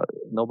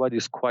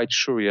 Nobody's quite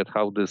sure yet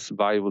how this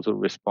virus will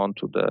respond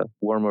to the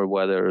warmer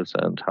weathers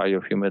and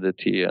higher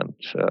humidity, and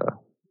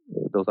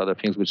those are the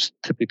things which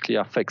typically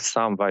affect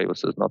some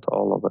viruses, not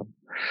all of them.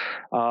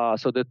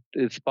 So that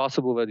it's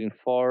possible that in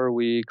 4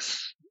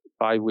 weeks,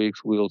 5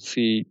 weeks, we'll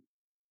see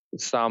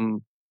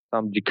some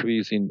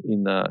decrease in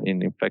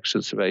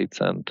infectious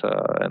rates and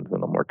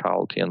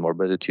mortality and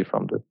morbidity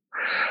from this.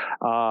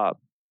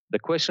 The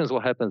question is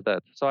what happens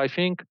then. So I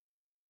think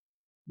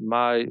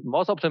my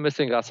most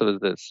optimistic answer is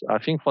this. I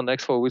think for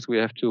next 4 weeks we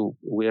have to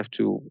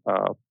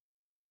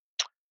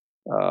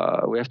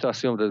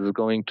assume that it's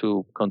going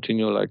to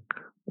continue like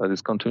that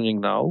is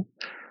continuing now,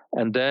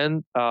 and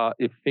then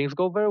if things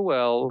go very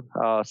well,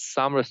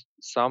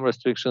 some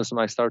restrictions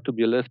might start to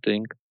be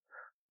lifting.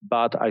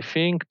 But I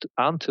think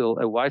until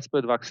a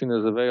widespread vaccine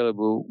is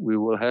available, we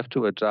will have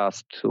to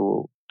adjust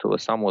to a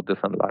somewhat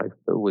different life,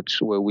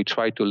 where we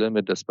try to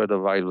limit the spread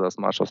of virus as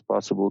much as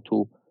possible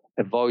to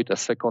avoid a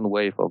second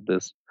wave of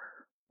this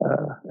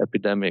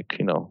epidemic.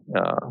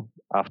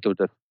 After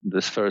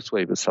this first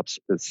wave is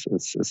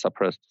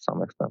suppressed to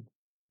some extent.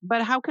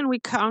 But how can we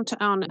count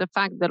on the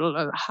fact that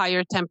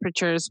higher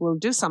temperatures will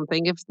do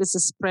something if this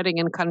is spreading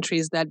in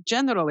countries that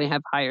generally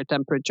have higher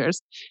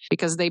temperatures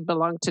because they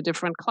belong to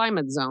different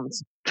climate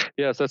zones?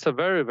 Yes, that's a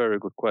very, very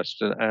good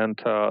question. And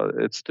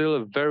it's still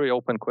a very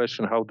open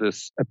question how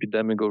this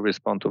epidemic will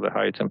respond to the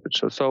high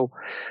temperature. So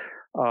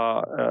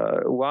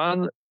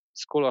one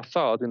school of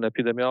thought in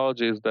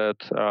epidemiology is that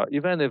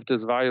even if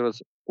this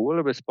virus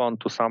will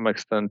respond to some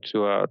extent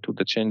to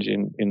the change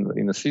in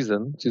the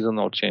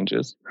seasonal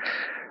changes,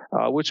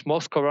 which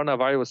most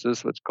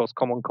coronaviruses, which cause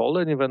common cold,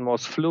 and even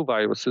most flu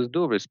viruses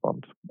do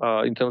respond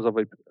in terms of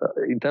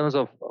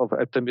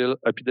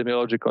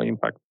epidemiological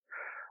impact.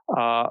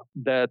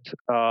 That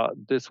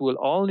this will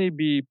only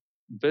be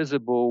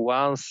visible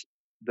once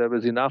there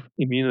is enough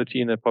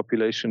immunity in a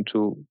population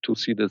to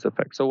see this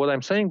effect. So what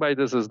I'm saying by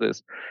this is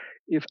this: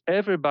 if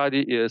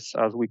everybody is,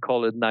 as we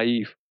call it,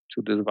 naive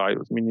to this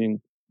virus,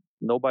 meaning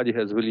nobody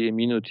has really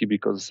immunity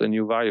because it's a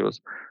new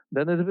virus,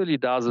 then it really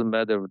doesn't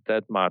matter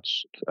that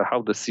much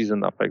how the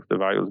season affects the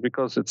virus,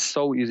 because it's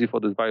so easy for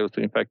this virus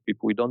to infect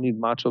people. We don't need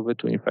much of it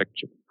to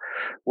infect you.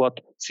 What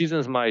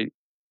seasons might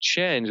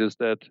change is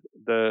that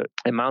the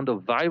amount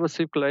of virus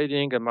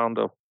circulating, amount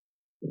of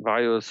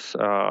virus,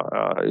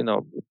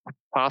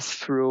 pass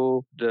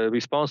through the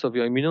response of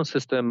your immune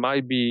system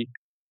might be,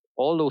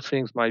 all those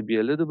things might be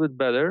a little bit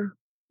better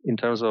in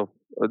terms of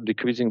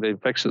decreasing the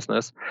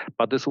infectiousness,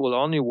 but this will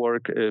only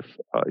work if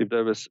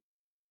there is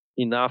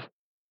enough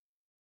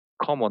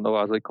common,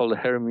 or as I call it,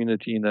 herd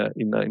immunity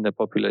in a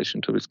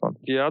population to respond.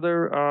 The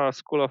other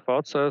school of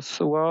thought says,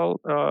 well,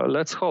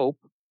 let's hope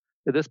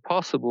it is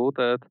possible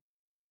that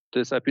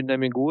this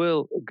epidemic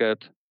will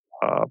get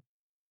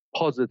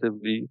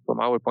positively, from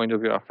our point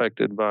of view,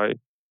 affected by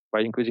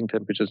increasing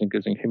temperatures,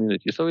 increasing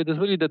humidity. So it is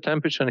really the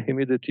temperature and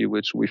humidity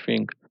which we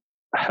think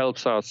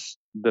helps us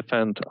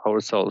defend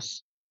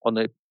ourselves on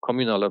a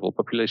communal level,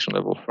 population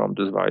level, from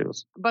this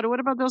virus. But what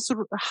about those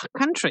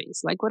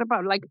countries? What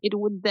about, it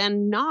would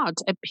then not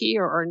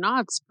appear or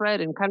not spread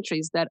in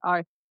countries that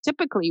are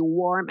typically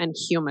warm and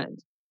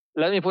humid?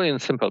 Let me put it in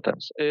simple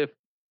terms.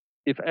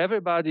 If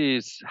everybody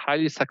is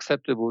highly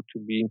susceptible to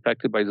be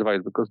infected by the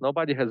virus, because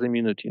nobody has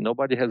immunity,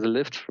 nobody has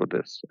lived through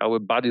this, our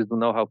bodies don't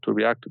know how to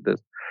react to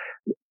this,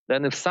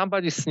 then if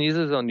somebody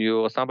sneezes on you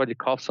or somebody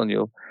coughs on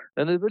you,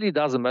 then it really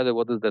doesn't matter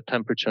what is the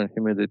temperature and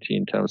humidity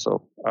in terms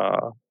of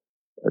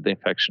the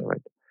infection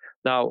rate.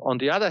 Now, on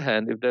the other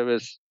hand, if there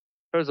is,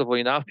 first of all,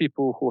 enough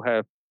people who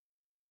have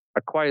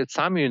acquired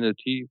some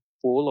immunity,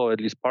 full or at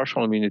least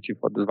partial immunity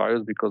for the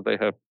virus because they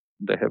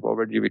have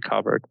already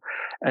recovered,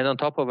 and on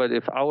top of it,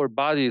 if our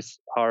bodies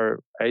are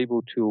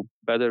able to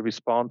better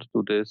respond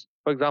to this,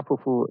 for example,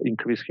 through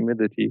increased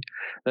humidity,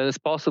 then it's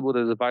possible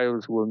that the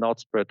virus will not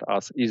spread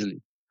as easily.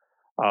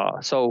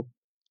 So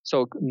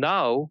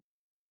now,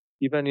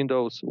 even in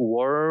those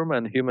warm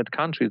and humid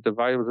countries, the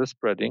virus is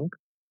spreading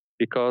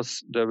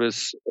because there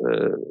is,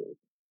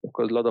 of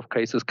course, a lot of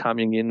cases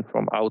coming in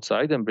from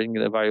outside and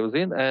bringing the virus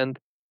in. And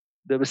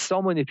there is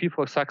so many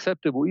people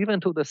susceptible, even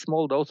to the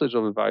small dosage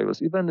of the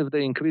virus. Even if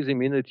they increase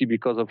immunity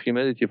because of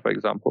humidity, for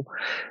example,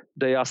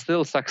 they are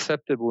still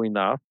susceptible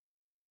enough.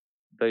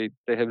 They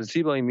have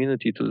zero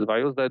immunity to the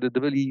virus that it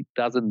really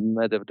doesn't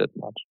matter that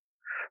much.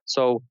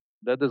 So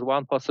that is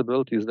one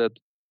possibility, is that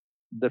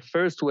the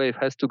first wave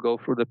has to go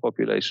through the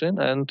population,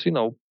 and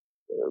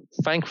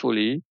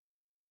thankfully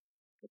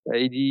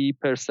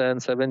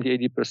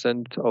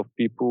 80% of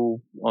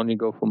people only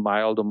go for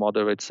mild or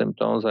moderate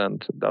symptoms,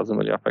 and it doesn't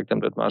really affect them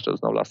that much.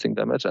 There's no lasting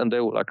damage, and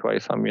they will acquire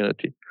some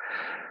immunity.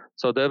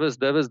 So there is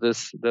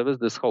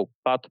this hope.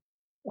 But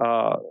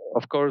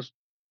of course,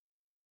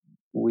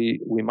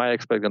 we might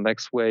expect the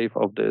next wave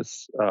of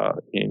this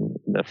in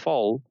the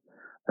fall,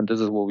 and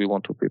this is what we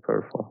want to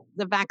prepare for.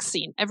 The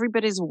vaccine,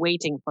 everybody's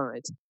waiting for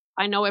it.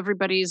 I know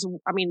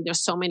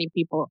there's so many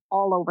people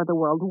all over the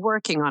world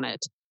working on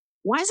it.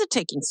 Why is it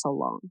taking so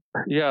long?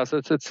 Yes,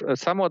 it's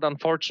somewhat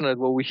unfortunate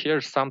what we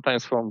hear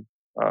sometimes from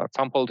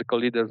some political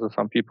leaders or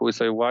some people who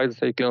say, why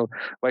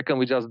can't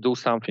we just do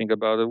something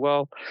about it?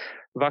 Well,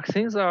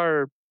 vaccines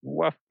are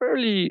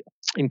fairly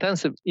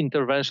intensive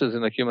interventions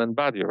in the human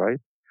body, right?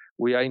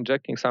 We are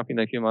injecting something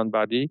in the human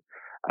body,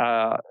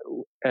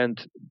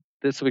 and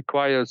this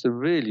requires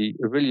really,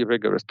 really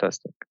rigorous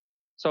testing.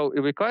 So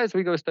it requires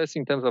rigorous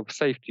testing in terms of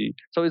safety.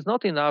 So it's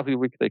not enough if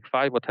we take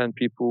 5 or 10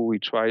 people, we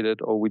tried it,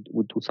 or we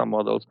do some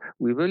models.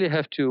 We really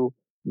have to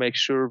make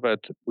sure that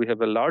we have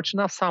a large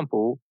enough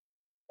sample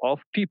of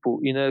people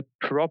in a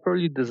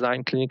properly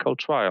designed clinical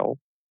trial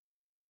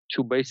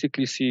to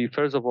basically see,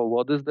 first of all,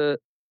 what is the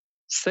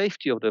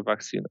safety of the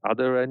vaccine? Are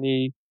there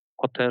any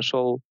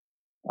potential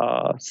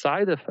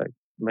side effects?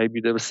 Maybe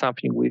there was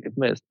something we have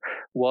missed.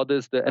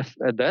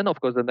 And then,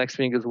 of course, the next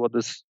thing is what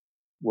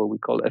we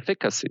call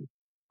efficacy.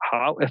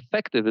 How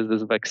effective is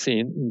this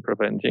vaccine in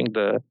preventing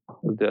the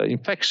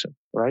infection,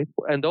 right?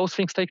 And those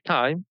things take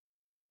time.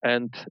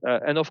 And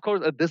of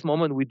course, at this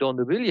moment, we don't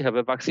really have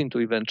a vaccine to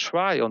even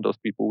try on those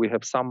people. We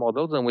have some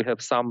models and we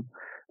have some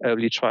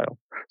early trial.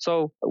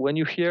 So when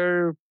you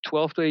hear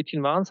 12 to 18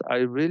 months, I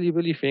really,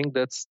 really think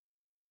that's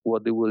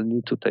what they will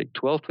need to take.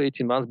 12 to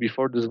 18 months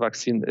before this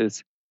vaccine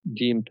is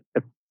deemed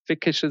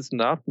efficacious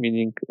enough,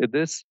 meaning it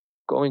is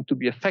going to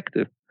be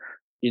effective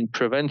in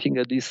preventing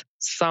at least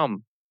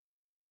some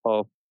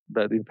of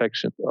that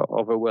infection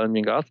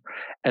overwhelming us.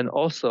 And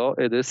also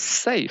it is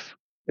safe.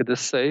 It is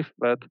safe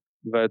that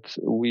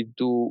we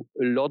do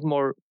a lot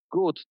more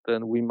good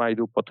than we might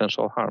do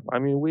potential harm. I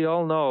mean, we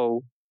all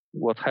know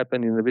what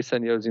happened in the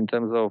recent years in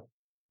terms of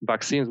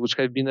vaccines, which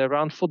have been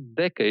around for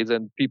decades,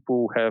 and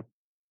people have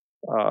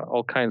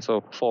all kinds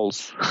of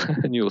false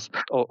news,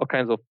 all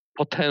kinds of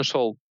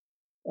potential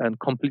and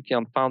completely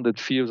unfounded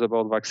fears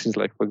about vaccines,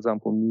 like, for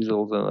example,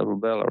 measles and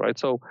rubella, right?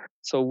 So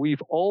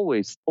we've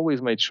always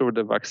made sure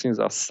the vaccines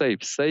are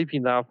safe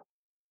enough.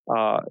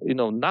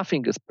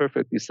 Nothing is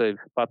perfectly safe,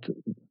 but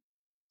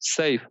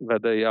safe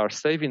that they are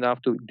safe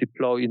enough to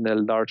deploy in a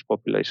large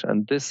population.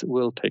 And this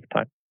will take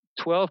time.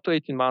 12 to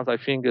 18 months, I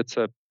think it's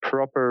a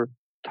proper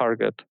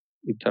target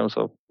in terms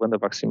of when the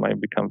vaccine might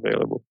become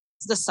available.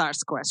 It's the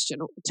SARS question.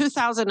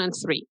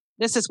 2003.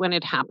 This is when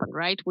it happened,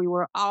 right? We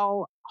were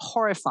all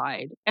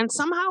horrified and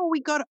somehow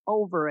we got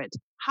over it.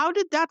 How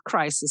did that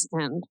crisis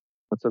end?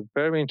 That's a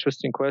very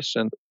interesting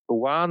question.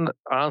 One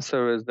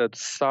answer is that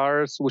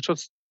SARS, which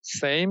was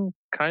same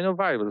kind of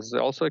virus,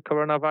 also a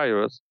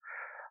coronavirus,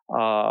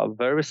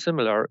 very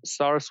similar.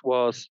 SARS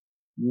was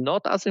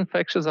not as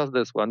infectious as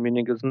this one,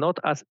 meaning it's not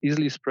as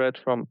easily spread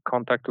from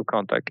contact to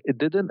contact. It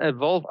didn't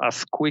evolve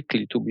as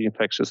quickly to be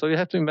infectious. So you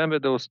have to remember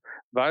those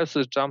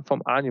viruses jump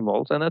from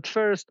animals. And at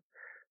first,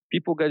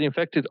 people get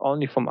infected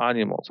only from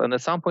animals. And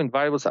at some point,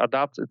 virus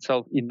adapts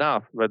itself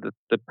enough that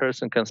the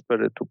person can spread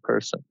it to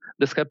person.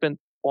 This happened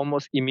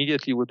almost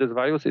immediately with this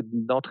virus. It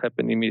did not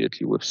happen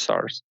immediately with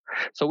SARS.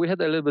 So we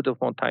had a little bit of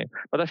more time.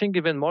 But I think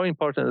even more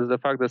important is the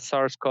fact that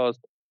SARS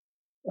caused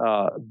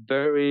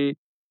very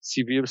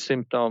severe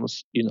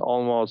symptoms in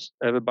almost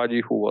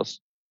everybody who was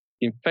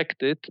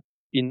infected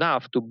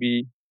enough to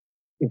be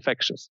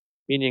infectious,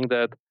 meaning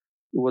that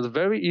it was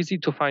very easy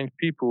to find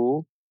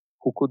people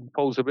who could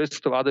pose a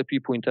risk to other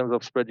people in terms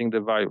of spreading the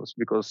virus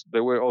because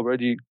they were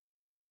already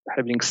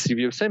having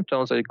severe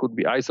symptoms. They could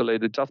be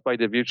isolated just by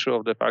the virtue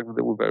of the fact that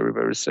they were very,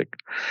 very sick.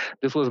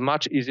 This was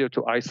much easier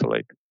to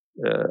isolate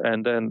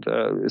and then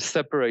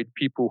separate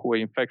people who were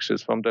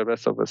infectious from the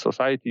rest of the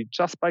society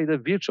just by the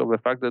virtue of the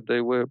fact that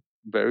they were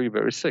very,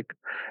 very sick.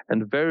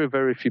 And very,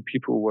 very few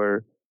people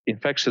were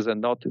infectious and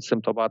not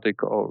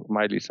symptomatic or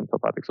mildly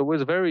symptomatic. So it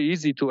was very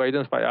easy to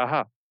identify,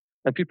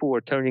 and people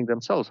were turning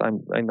themselves.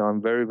 I know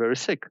I'm very, very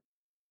sick.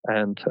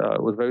 And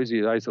it was very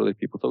easy to isolate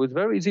people. So it's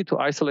very easy to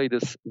isolate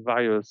this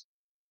virus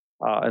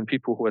and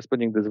people who are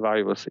spreading this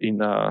virus in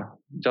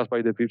just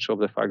by the virtue of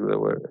the fact that they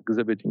were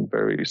exhibiting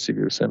very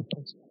severe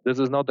symptoms. This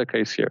is not the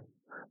case here.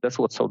 That's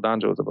what's so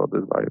dangerous about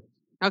this virus.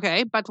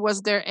 Okay, but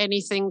was there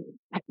anything,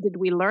 did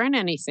we learn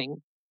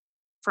anything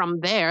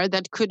from there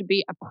that could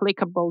be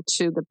applicable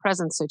to the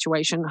present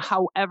situation,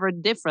 however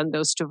different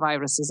those two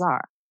viruses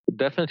are?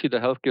 Definitely the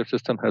healthcare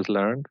system has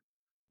learned.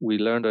 We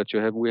learned that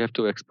we have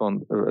to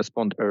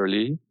respond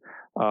early.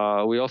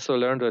 We also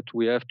learned that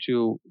we have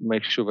to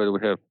make sure that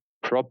we have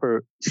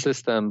proper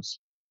systems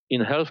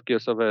in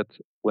healthcare so that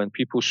when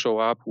people show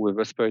up with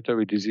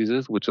respiratory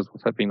diseases, which is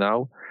what's happening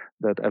now,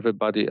 that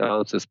everybody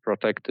else is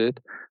protected.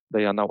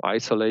 They are now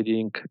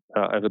isolating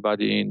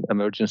everybody in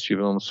emergency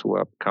rooms who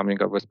are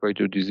coming up with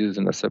respiratory disease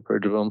in a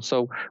separate room.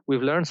 So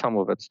we've learned some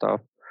of that stuff.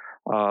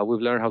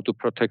 We've learned how to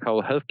protect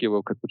our healthcare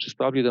workers, which is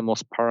probably the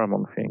most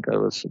paramount thing.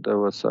 There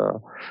was a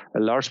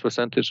large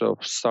percentage of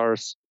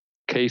SARS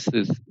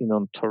cases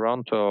in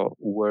Toronto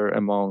were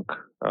among,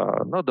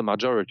 not the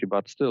majority,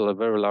 but still a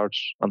very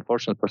large,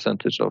 unfortunate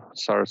percentage of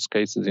SARS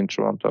cases in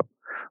Toronto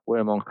were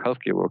among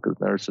healthcare workers,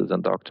 nurses,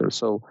 and doctors.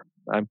 So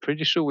I'm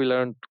pretty sure we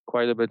learned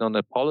quite a bit on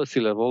a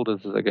policy level.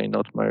 This is, again,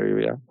 not my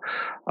area,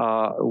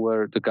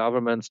 where the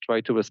governments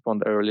try to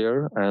respond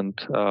earlier and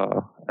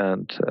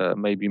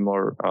maybe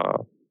more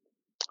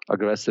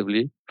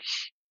aggressively.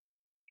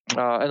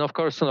 And of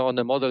course, on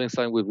the modeling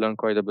side, we've learned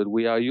quite a bit.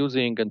 We are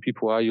using, and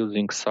people are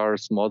using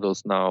SARS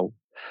models now,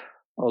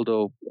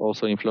 although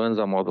also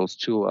influenza models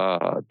to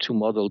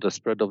model the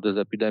spread of this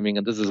epidemic.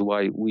 And this is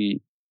why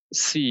we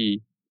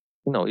see,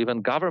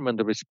 even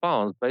government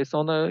response based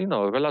on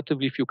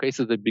relatively few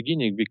cases at the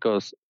beginning,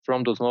 because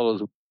from those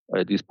models,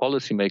 these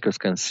policymakers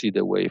can see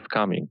the wave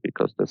coming,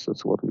 because this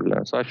is what we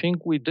learned. So I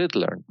think we did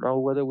learn. Now,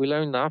 whether we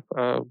learned enough,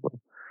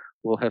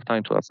 we'll have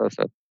time to assess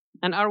that.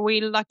 And are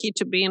we lucky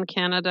to be in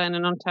Canada and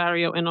in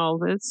Ontario in all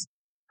this?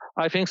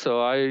 I think so.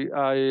 I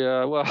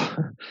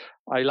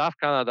love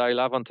Canada. I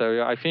love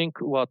Ontario. I think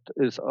what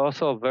is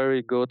also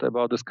very good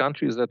about this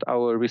country is that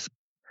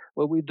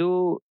what we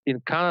do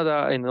in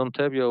Canada and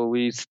Ontario,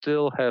 we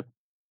still have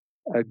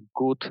a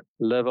good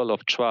level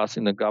of trust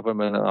in the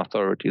government and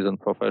authorities and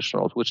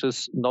professionals, which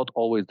is not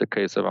always the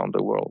case around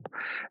the world.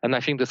 And I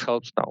think this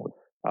helps now.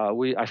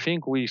 I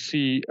think we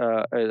see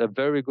a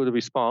very good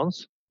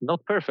response.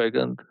 Not perfect,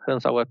 and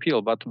hence our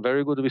appeal, but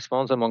very good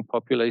response among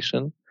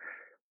population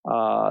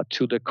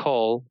to the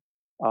call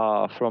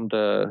from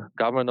the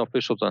government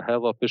officials and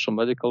health officials,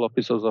 medical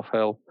officers of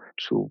health,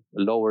 to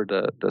lower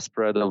the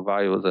spread of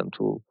virus and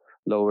to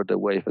lower the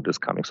wave that is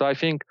coming. So I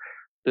think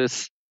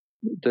this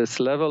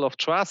level of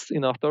trust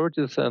in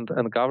authorities and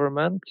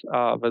government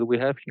that we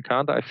have in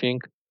Canada, I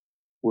think,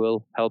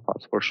 will help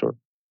us for sure.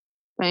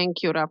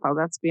 Thank you, Rafał.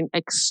 That's been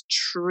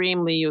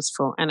extremely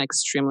useful and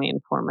extremely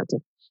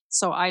informative.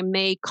 So I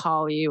may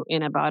call you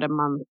in about a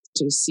month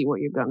to see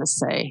what you're going to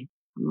say.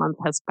 A month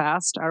has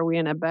passed. Are we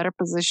in a better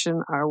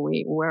position?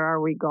 Where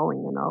are we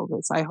going in all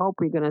this? I hope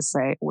you're going to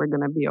say we're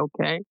going to be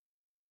okay.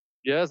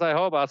 Yes, I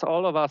hope, as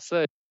all of us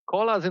say.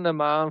 Call us in a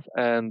month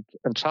and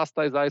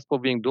chastise us for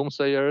being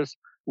doomsayers.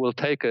 We'll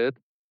take it,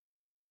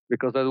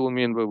 because that will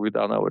mean we've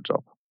done our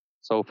job.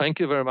 So thank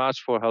you very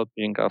much for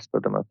helping us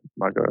spread the message,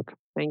 Margaret.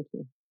 Thank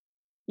you.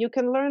 You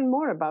can learn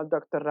more about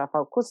Dr.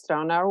 Rafał Kustra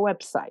on our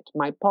website,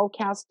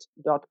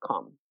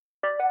 mypolcast.com.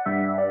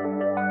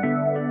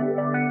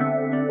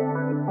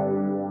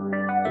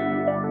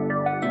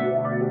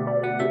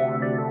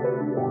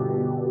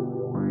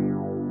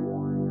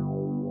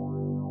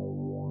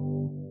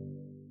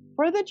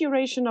 For the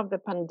duration of the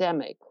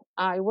pandemic,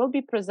 I will be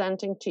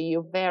presenting to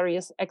you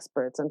various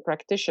experts and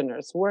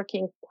practitioners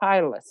working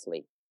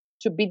tirelessly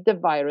to beat the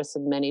virus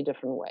in many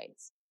different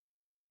ways.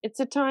 It's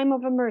a time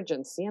of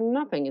emergency and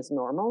nothing is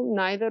normal,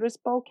 neither is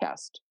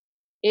Polcast.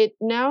 It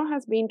now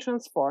has been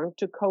transformed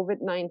to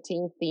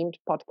COVID-19 themed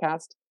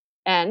podcast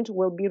and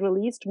will be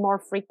released more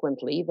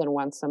frequently than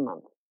once a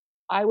month.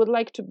 I would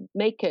like to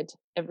make it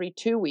every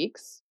 2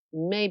 weeks,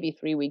 maybe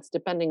 3 weeks,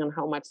 depending on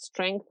how much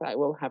strength I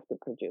will have to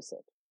produce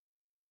it.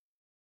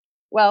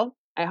 Well,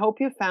 I hope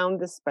you found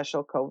this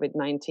special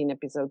COVID-19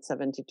 episode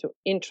 72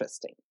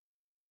 interesting.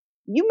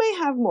 You may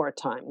have more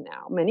time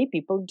now. Many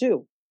people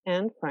do.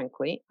 And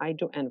frankly, I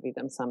do envy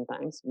them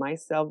sometimes,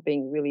 myself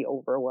being really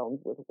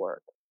overwhelmed with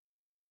work.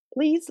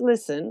 Please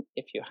listen,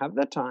 if you have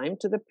the time,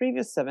 to the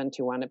previous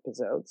 71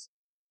 episodes.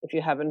 If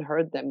you haven't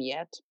heard them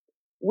yet,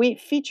 we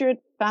featured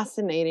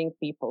fascinating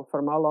people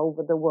from all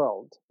over the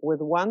world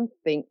with one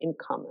thing in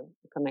common,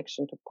 a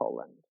connection to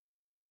Poland.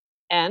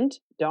 And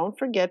don't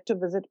forget to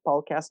visit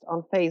Polcast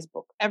on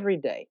Facebook every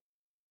day.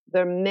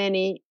 There are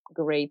many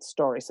great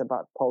stories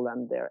about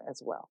Poland there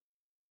as well.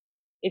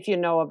 If you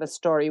know of a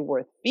story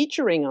worth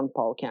featuring on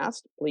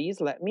Polcast,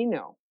 please let me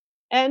know.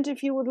 And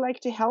if you would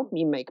like to help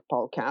me make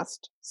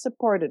Polcast,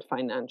 support it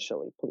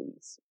financially,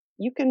 please.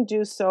 You can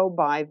do so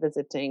by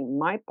visiting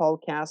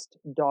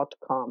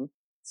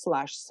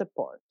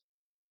mypolcast.com/support.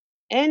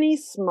 Any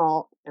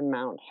small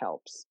amount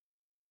helps.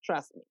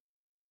 Trust me.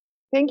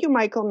 Thank you,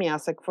 Michael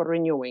Miasek, for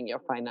renewing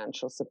your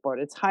financial support.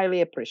 It's highly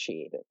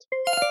appreciated.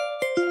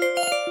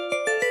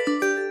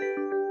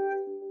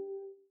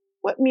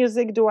 What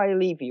music do I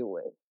leave you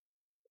with?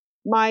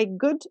 My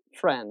good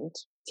friend,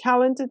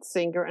 talented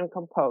singer and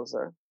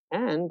composer,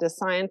 and a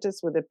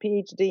scientist with a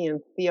PhD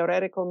in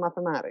theoretical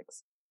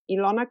mathematics,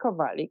 Ilona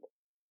Kowalik,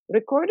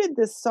 recorded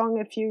this song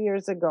a few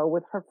years ago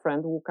with her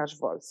friend Łukasz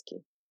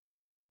Wolski.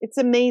 It's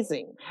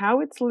amazing how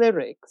its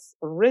lyrics,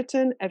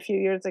 written a few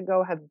years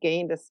ago, have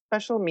gained a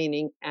special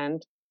meaning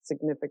and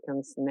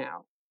significance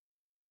now.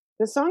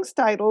 The song's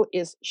title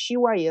is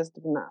Siła jest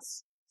w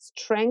nas.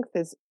 Strength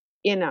is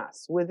in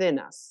us, within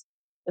us.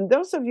 And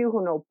those of you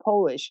who know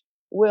Polish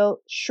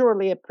will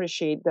surely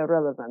appreciate the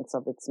relevance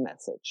of its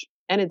message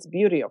and its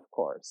beauty, of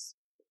course.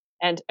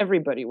 And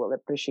everybody will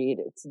appreciate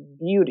its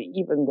beauty,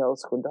 even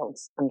those who don't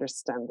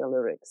understand the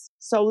lyrics.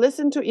 So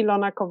listen to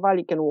Ilona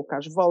Kowalik and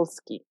Łukasz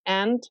Wolski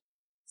and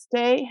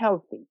stay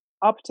healthy,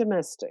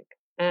 optimistic,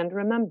 and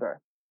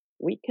remember,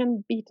 we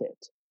can beat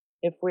it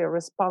if we are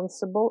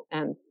responsible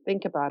and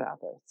think about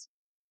others.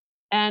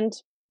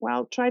 And,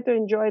 well, try to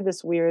enjoy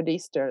this weird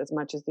Easter as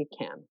much as you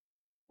can.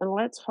 And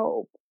let's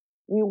hope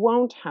we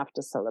won't have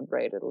to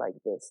celebrate it like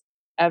this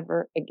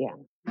ever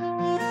again.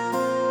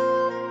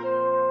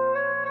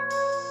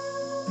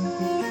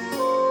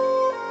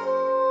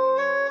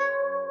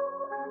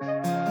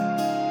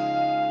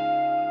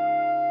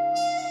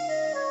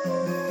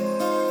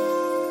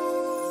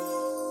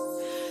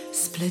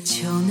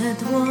 Splecione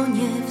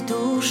dłonie w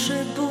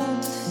duszy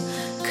bunt,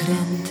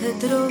 kręte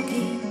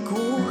drogi,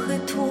 głuchy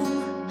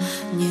tłum,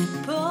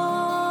 niepokój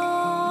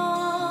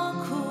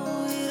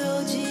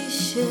rodzi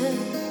się.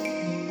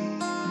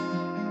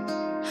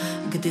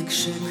 Gdy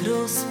krzyk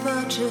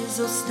rozpaczy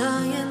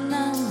zostaje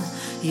nam,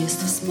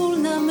 jest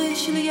wspólna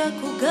myśl, jak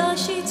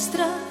ugasić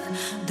strach.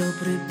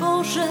 Dobry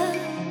Boże,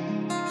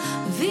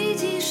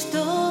 widzisz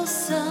to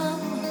sam,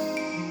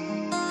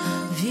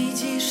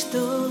 widzisz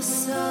to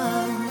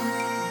sam.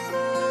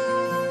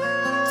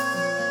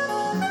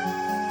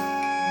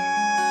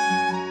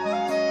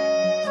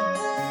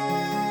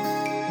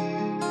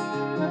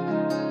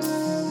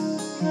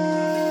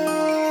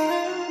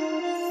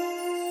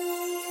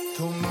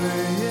 To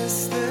my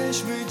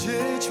jesteśmy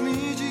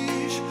dziećmi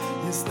dziś,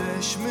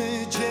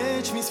 jesteśmy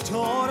dziećmi z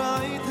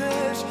wczoraj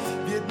też.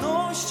 W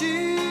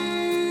jedności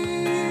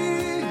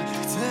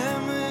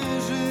chcemy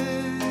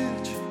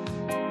żyć.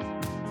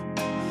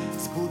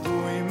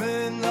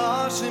 Zbudujmy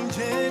naszym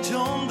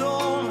dzieciom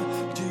dom,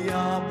 gdzie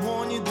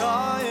jabłoń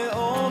daje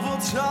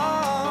owoc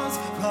czas.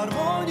 W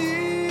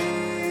harmonii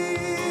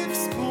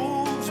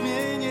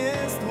współbrzmienie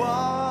jest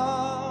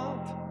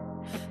ład.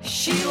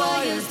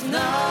 Siła jest w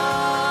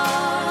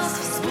nas,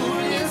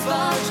 wspólnie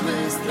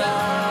zwalczmy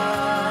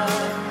strach.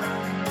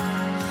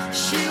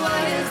 Siła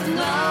jest w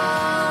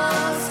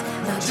nas,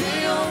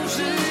 nadzieją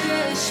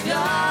żyje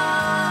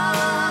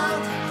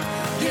świat.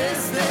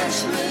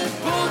 Jesteśmy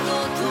po to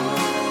tu,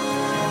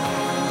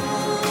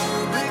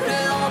 by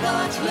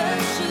kreować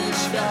lepszy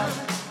świat.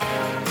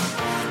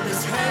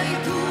 Bez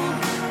hejtu,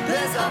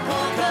 bez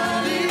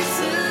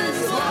apokalipsy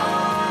zła.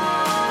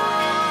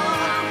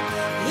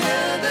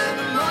 Jeden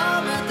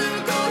mamy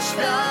tylko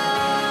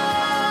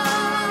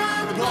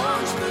świat,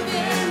 bądźmy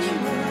wierni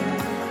mu.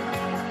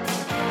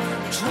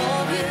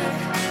 Człowiek,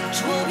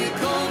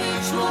 człowiekowi,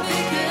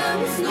 człowiekiem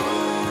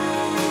znów.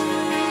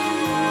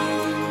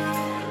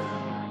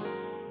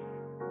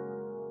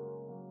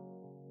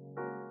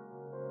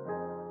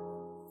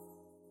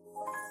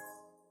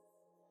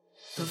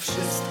 To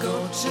wszystko,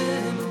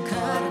 czym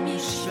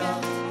karmisz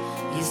świat,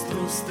 jest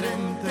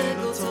lustrem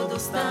tego, co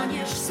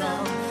dostaniesz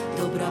sam.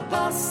 Dobra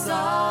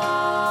pasa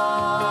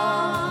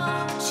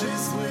czy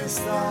zły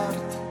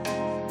start.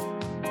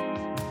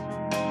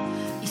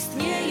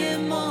 Istnieje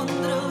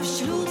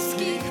mądrość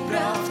ludzkich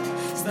prawd.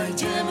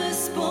 Znajdziemy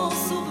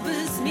sposób,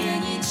 by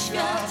zmienić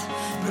świat.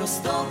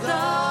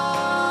 Prostota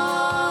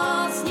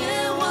z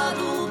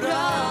nieładu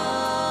brat.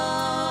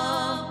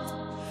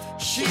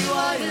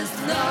 Siła jest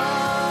w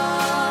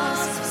nas,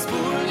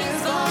 wspólnie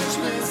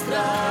zwalczmy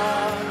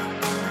strach.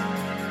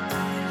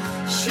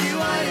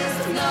 Siła jest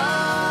w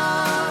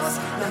nas,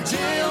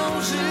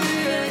 nadzieją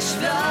żyje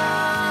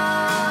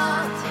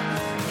świat.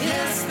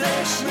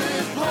 Jesteśmy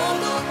po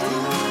to tu,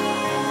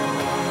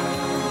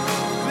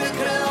 by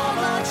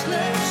kreować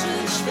lepszy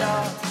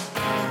świat.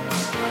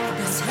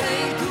 Bez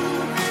hejtu,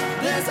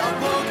 bez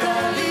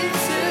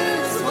apokalipsy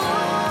zła.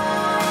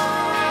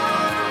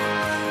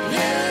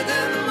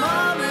 Jeden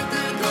mamy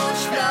tylko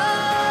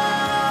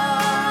świat.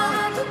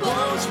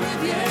 Bądźmy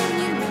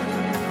wierni mu.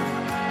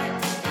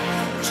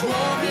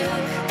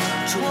 Człowiek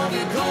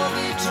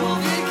człowiekowi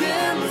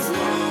człowiekiem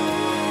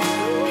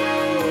znów.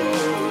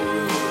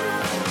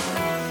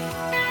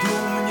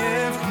 Dumnie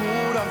w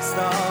chmurach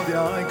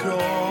stawiaj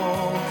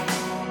krok,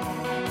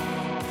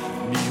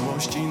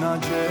 miłość i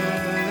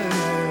nadzieję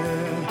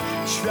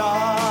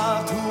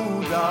światu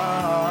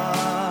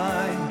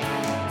daj.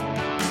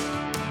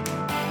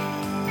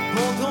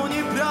 Bo to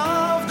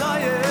nieprawda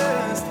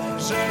jest,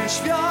 że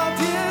świat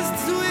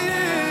jest zły.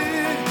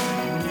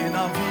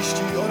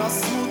 Nienawiści oraz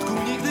smutku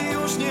nigdy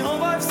już nie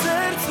chowaj w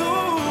sercu.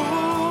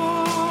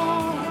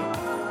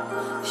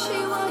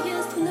 Siła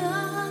jest w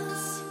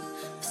nas,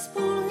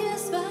 wspólnie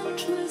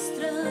zwalczmy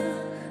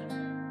strach.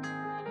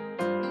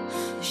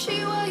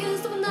 Siła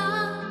jest w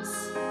nas,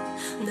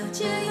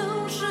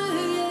 nadzieją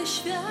żyje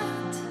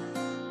świat.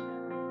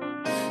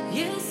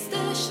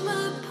 Jesteśmy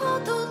po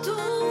to tu,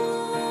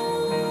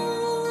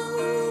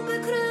 by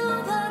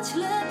kreować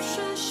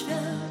lepszy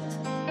świat.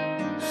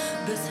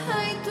 Bez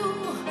hejtu,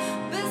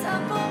 bez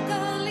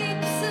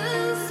apokalipsy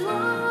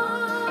zła.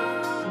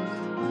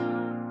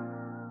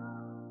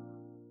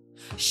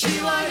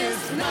 Siła jest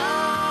w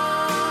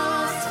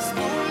nas,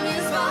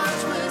 wspólnie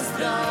zwalczmy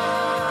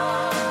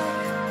strach.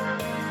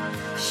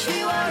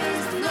 Siła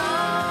jest w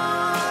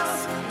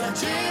nas,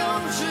 nadzieją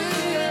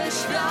żyje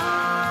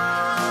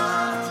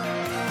świat.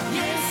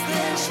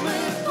 Jesteśmy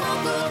po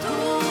to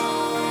tu,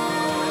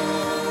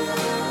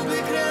 by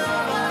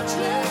kreować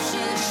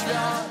lepszy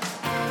świat.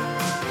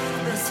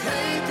 Bez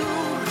hejtu,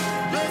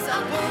 bez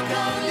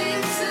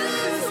apokalipsy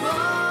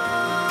zła.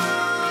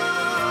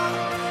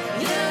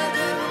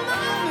 Jeden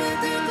mamy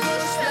tylko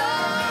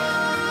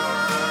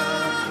świat.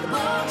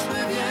 Bądźmy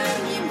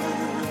wierni mu.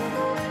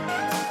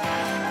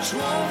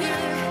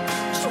 Człowiek